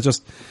that?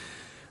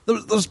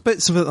 There's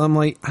bits of it that I'm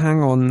like,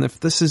 hang on, if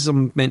this is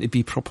meant to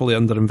be properly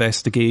under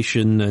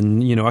investigation,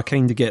 and I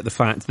kind of get the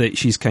fact that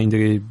she's kind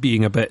of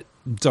being a bit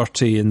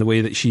dirty in the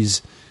way that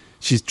she's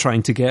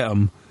trying to get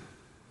him,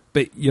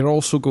 but you're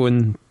also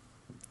going,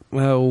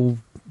 well,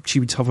 she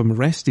would have him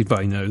arrested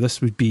by now.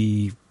 This would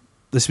be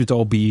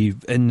all be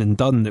in and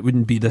done. It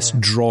wouldn't be this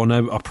drawn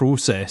out a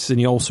process, and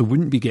he also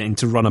wouldn't be getting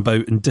to run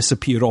about and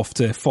disappear off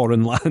to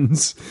foreign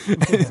lands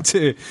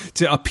to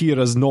appear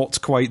as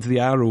not quite the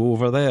Arrow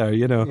over there.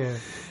 You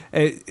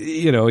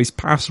know, his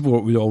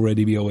passport would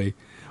already be away.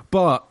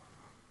 But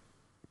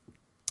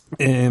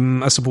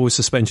I suppose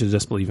suspension of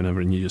disbelief and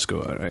everything, you just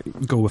go, all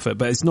right, go with it.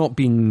 But I've not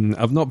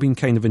been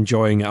kind of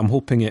enjoying it. I'm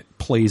hoping it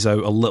plays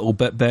out a little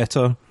bit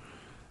better.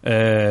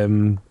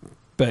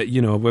 But,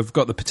 you know, we've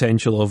got the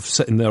potential of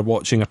sitting there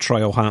watching a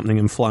trial happening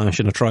in Flash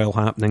and a trial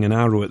happening in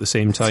Arrow at the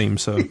same time.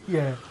 So,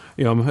 you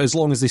know, as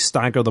long as they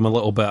stagger them a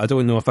little bit, I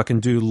don't know if I can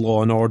do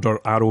Law and Order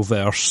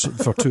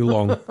Arrowverse for too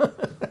long.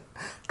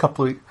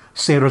 Couple of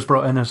Sarah's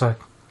brought in as a,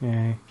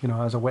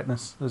 as a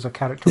witness, as a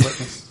character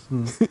witness.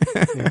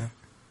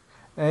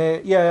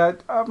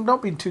 I've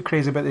not been too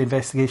crazy about the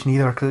investigation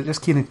either, because it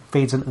just kind of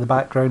fades into the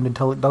background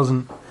until it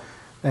doesn't.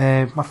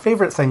 My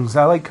favourite things,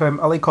 I like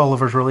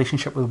Oliver's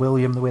relationship with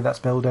William, the way that's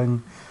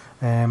building.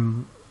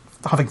 Having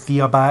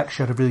Thea back,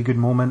 she had a really good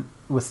moment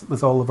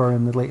with Oliver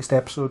in the latest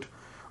episode.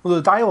 Although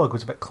the dialogue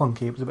was a bit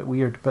clunky, it was a bit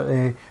weird, but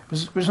it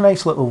was a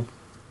nice little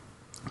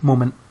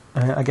moment,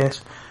 I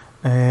guess.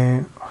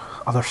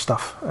 Other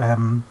stuff.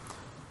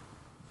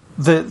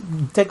 The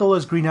Diggle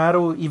as Green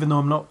Arrow, even though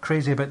I'm not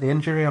crazy about the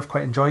injury, I've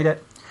quite enjoyed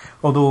it.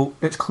 Although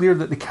it's clear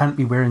that they can't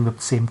be wearing the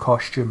same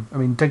costume. I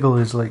mean, Diggle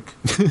is like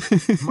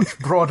much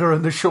broader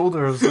on the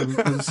shoulders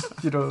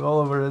than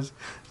Oliver is.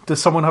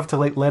 Does someone have to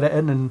like let it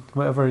in and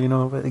whatever,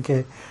 But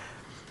okay.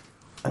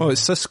 Well, it's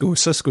Cisco.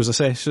 Cisco's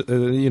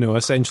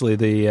essentially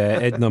the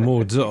Edna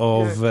Mode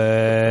of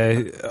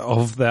the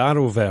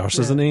Arrowverse,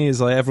 isn't he?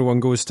 It's like everyone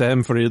goes to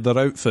him for their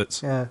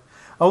outfits. Yeah.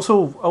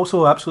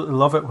 Also, absolutely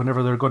love it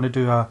whenever they're going to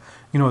do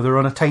they're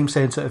on a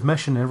time-sensitive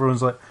mission, and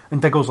everyone's like,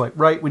 and Diggle's like,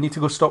 right, we need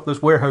to go stop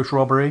this warehouse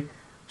robbery,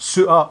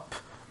 suit up,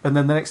 and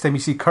then the next time you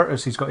see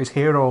Curtis, he's got his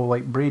hair all,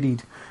 like,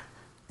 braided.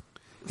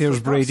 Here's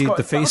braided,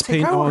 the face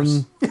paint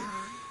on.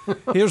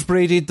 Here's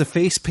braided, the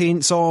face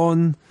paint's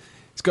on.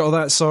 He's got all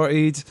that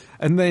sorted,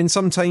 and then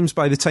sometimes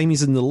by the time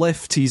he's in the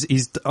lift,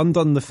 he's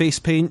undone the face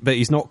paint, but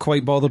he's not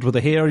quite bothered with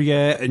the hair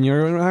yet, and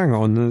you're, hang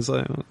on, and it's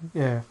like...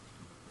 Yeah.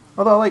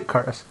 Although I like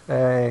Curtis.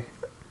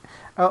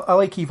 I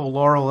like Evil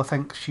Laurel. I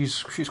think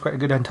she's quite a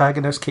good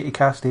antagonist. Katie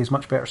Cassidy is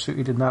much better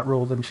suited in that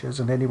role than she is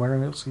in anywhere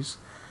else.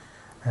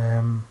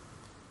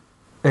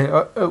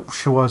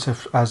 She was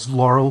as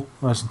Laurel,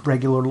 as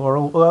regular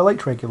Laurel. Well, I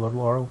liked regular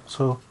Laurel,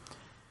 so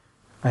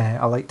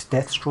I liked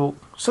Deathstroke.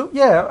 So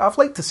yeah, I've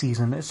liked the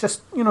season. It's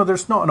just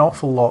there's not an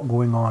awful lot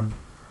going on,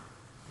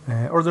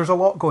 or there's a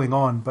lot going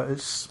on, but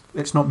it's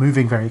not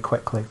moving very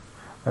quickly,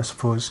 I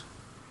suppose.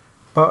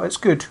 But it's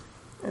good.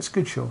 It's a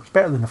good show. It's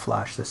better than The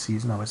Flash this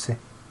season, I would say.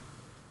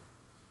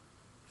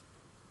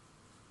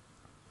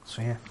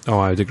 So yeah. Oh,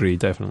 I would agree,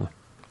 definitely.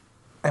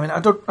 I mean, I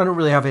don't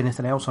really have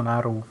anything else on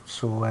Arrow,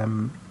 so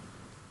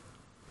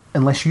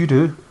unless you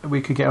do,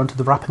 we could get on to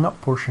the wrapping up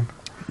portion.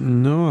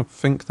 No, I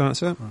think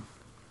that's it.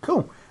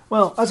 Cool.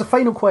 Well, as a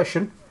final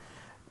question,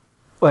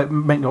 well, it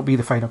might not be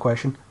the final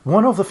question.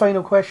 One of the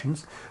final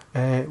questions: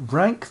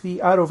 rank the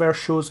Arrowverse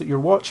shows that you're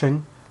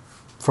watching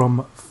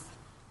from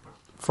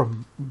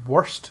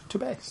worst to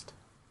best.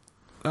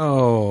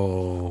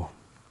 Oh,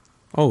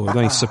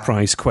 nice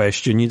surprise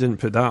question. You didn't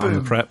put that on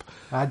the prep.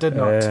 I did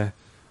not.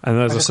 And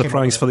there's a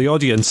surprise for the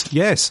audience.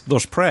 Yes,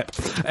 there's prep.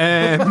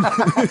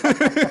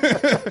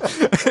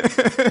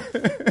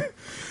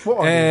 What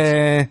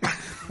audience?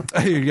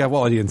 What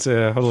audience?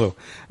 Hello.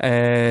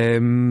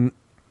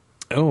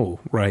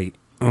 Right.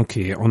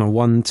 Okay, on a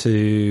 1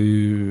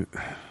 to...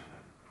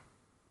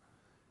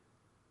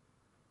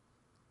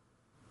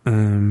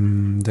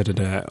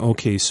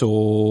 Okay,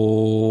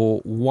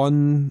 so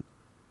 1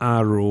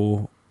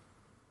 Arrow,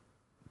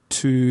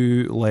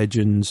 2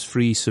 Legends,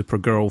 3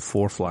 Supergirl,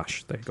 4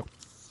 Flash. There you go.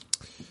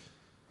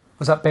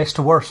 Was that best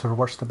to worst or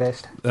worst to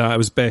best? It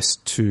was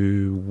best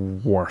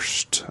to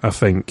worst, I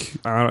think.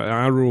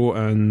 Arrow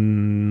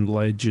and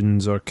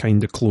Legends are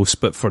kind of close,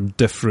 but for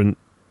different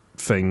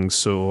things,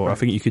 so right. I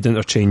think you could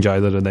interchange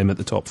either of them at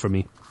the top for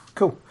me.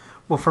 Cool.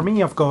 Well, for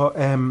me, I've got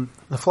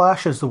The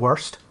Flash is the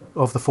worst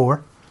of the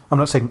 4. I'm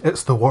not saying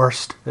it's the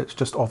worst, it's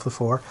just of the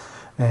 4.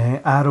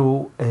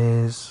 Arrow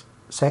is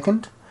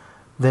second.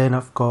 Then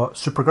I've got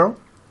Supergirl,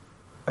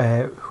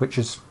 which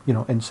is,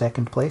 in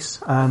second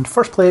place. And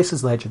first place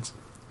is Legends.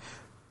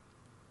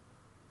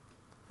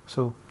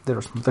 So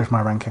there's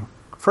my ranking.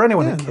 For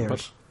anyone that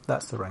cares,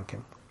 that's the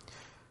ranking.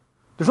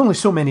 There's only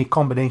so many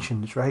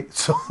combinations, right?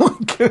 So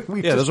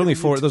there's only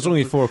 4. There's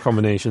only 4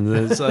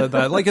 combinations.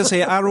 Like I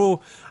say,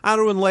 Arrow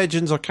and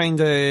Legends are kind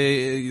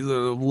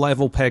of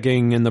level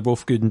pegging, and they're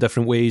both good in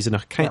different ways. And I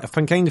kind of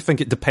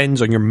think it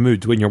depends on your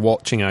mood when you're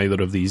watching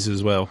either of these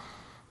as well.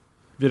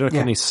 If you're in a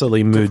kind of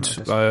silly mood,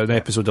 an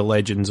episode of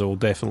Legends will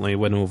definitely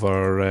win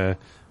over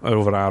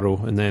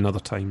Arrow, and then other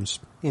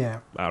times,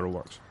 Arrow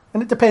works.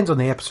 And it depends on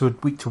the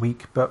episode week to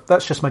week, but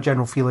that's just my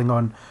general feeling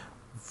on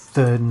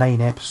the 9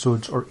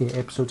 episodes or 8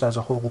 episodes as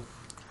a whole.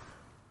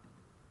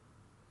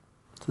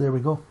 So there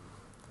we go.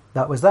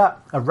 that was that.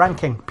 A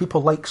ranking.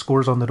 People like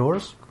scores on the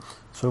doors.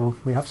 So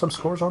we have some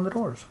scores on the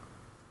doors.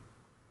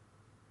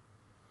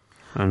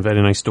 And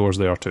very nice doors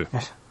there too.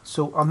 Yes.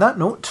 So on that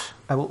note,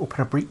 I will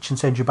open a breach and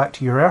send you back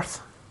to your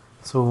Earth.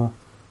 So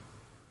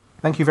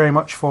thank you very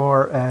much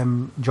for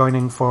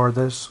joining for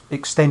this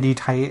extended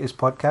hiatus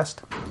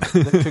podcast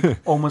that took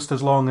almost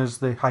as long as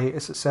the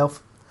hiatus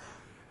itself.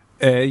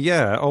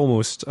 Yeah,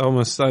 almost. I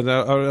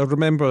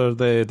remember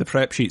the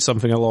prep sheet,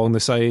 something along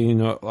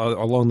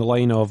the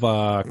line of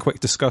a quick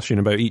discussion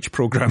about each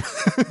program.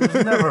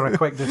 There's never a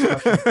quick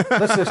discussion.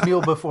 This is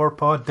Neil Before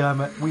Pod,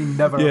 damn it. We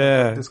never have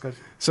a quick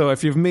discussion. So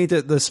if you've made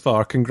it this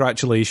far,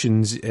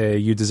 congratulations.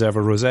 You deserve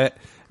a rosette.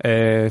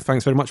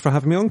 Thanks very much for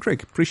having me on,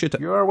 Craig. Appreciate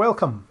it. You're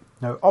welcome.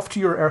 Now, off to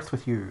your Earth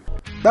with you.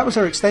 That was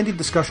our extended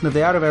discussion of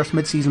the Arrowverse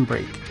mid-season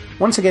break.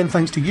 Once again,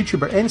 thanks to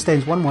YouTuber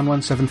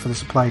nstens1117 for the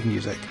supplied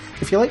music.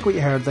 If you like what you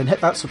heard, then hit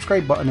that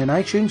subscribe button in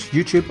iTunes,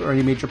 YouTube, or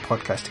any major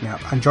podcasting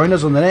app, and join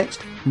us on the next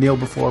Neil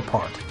Before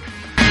Pod.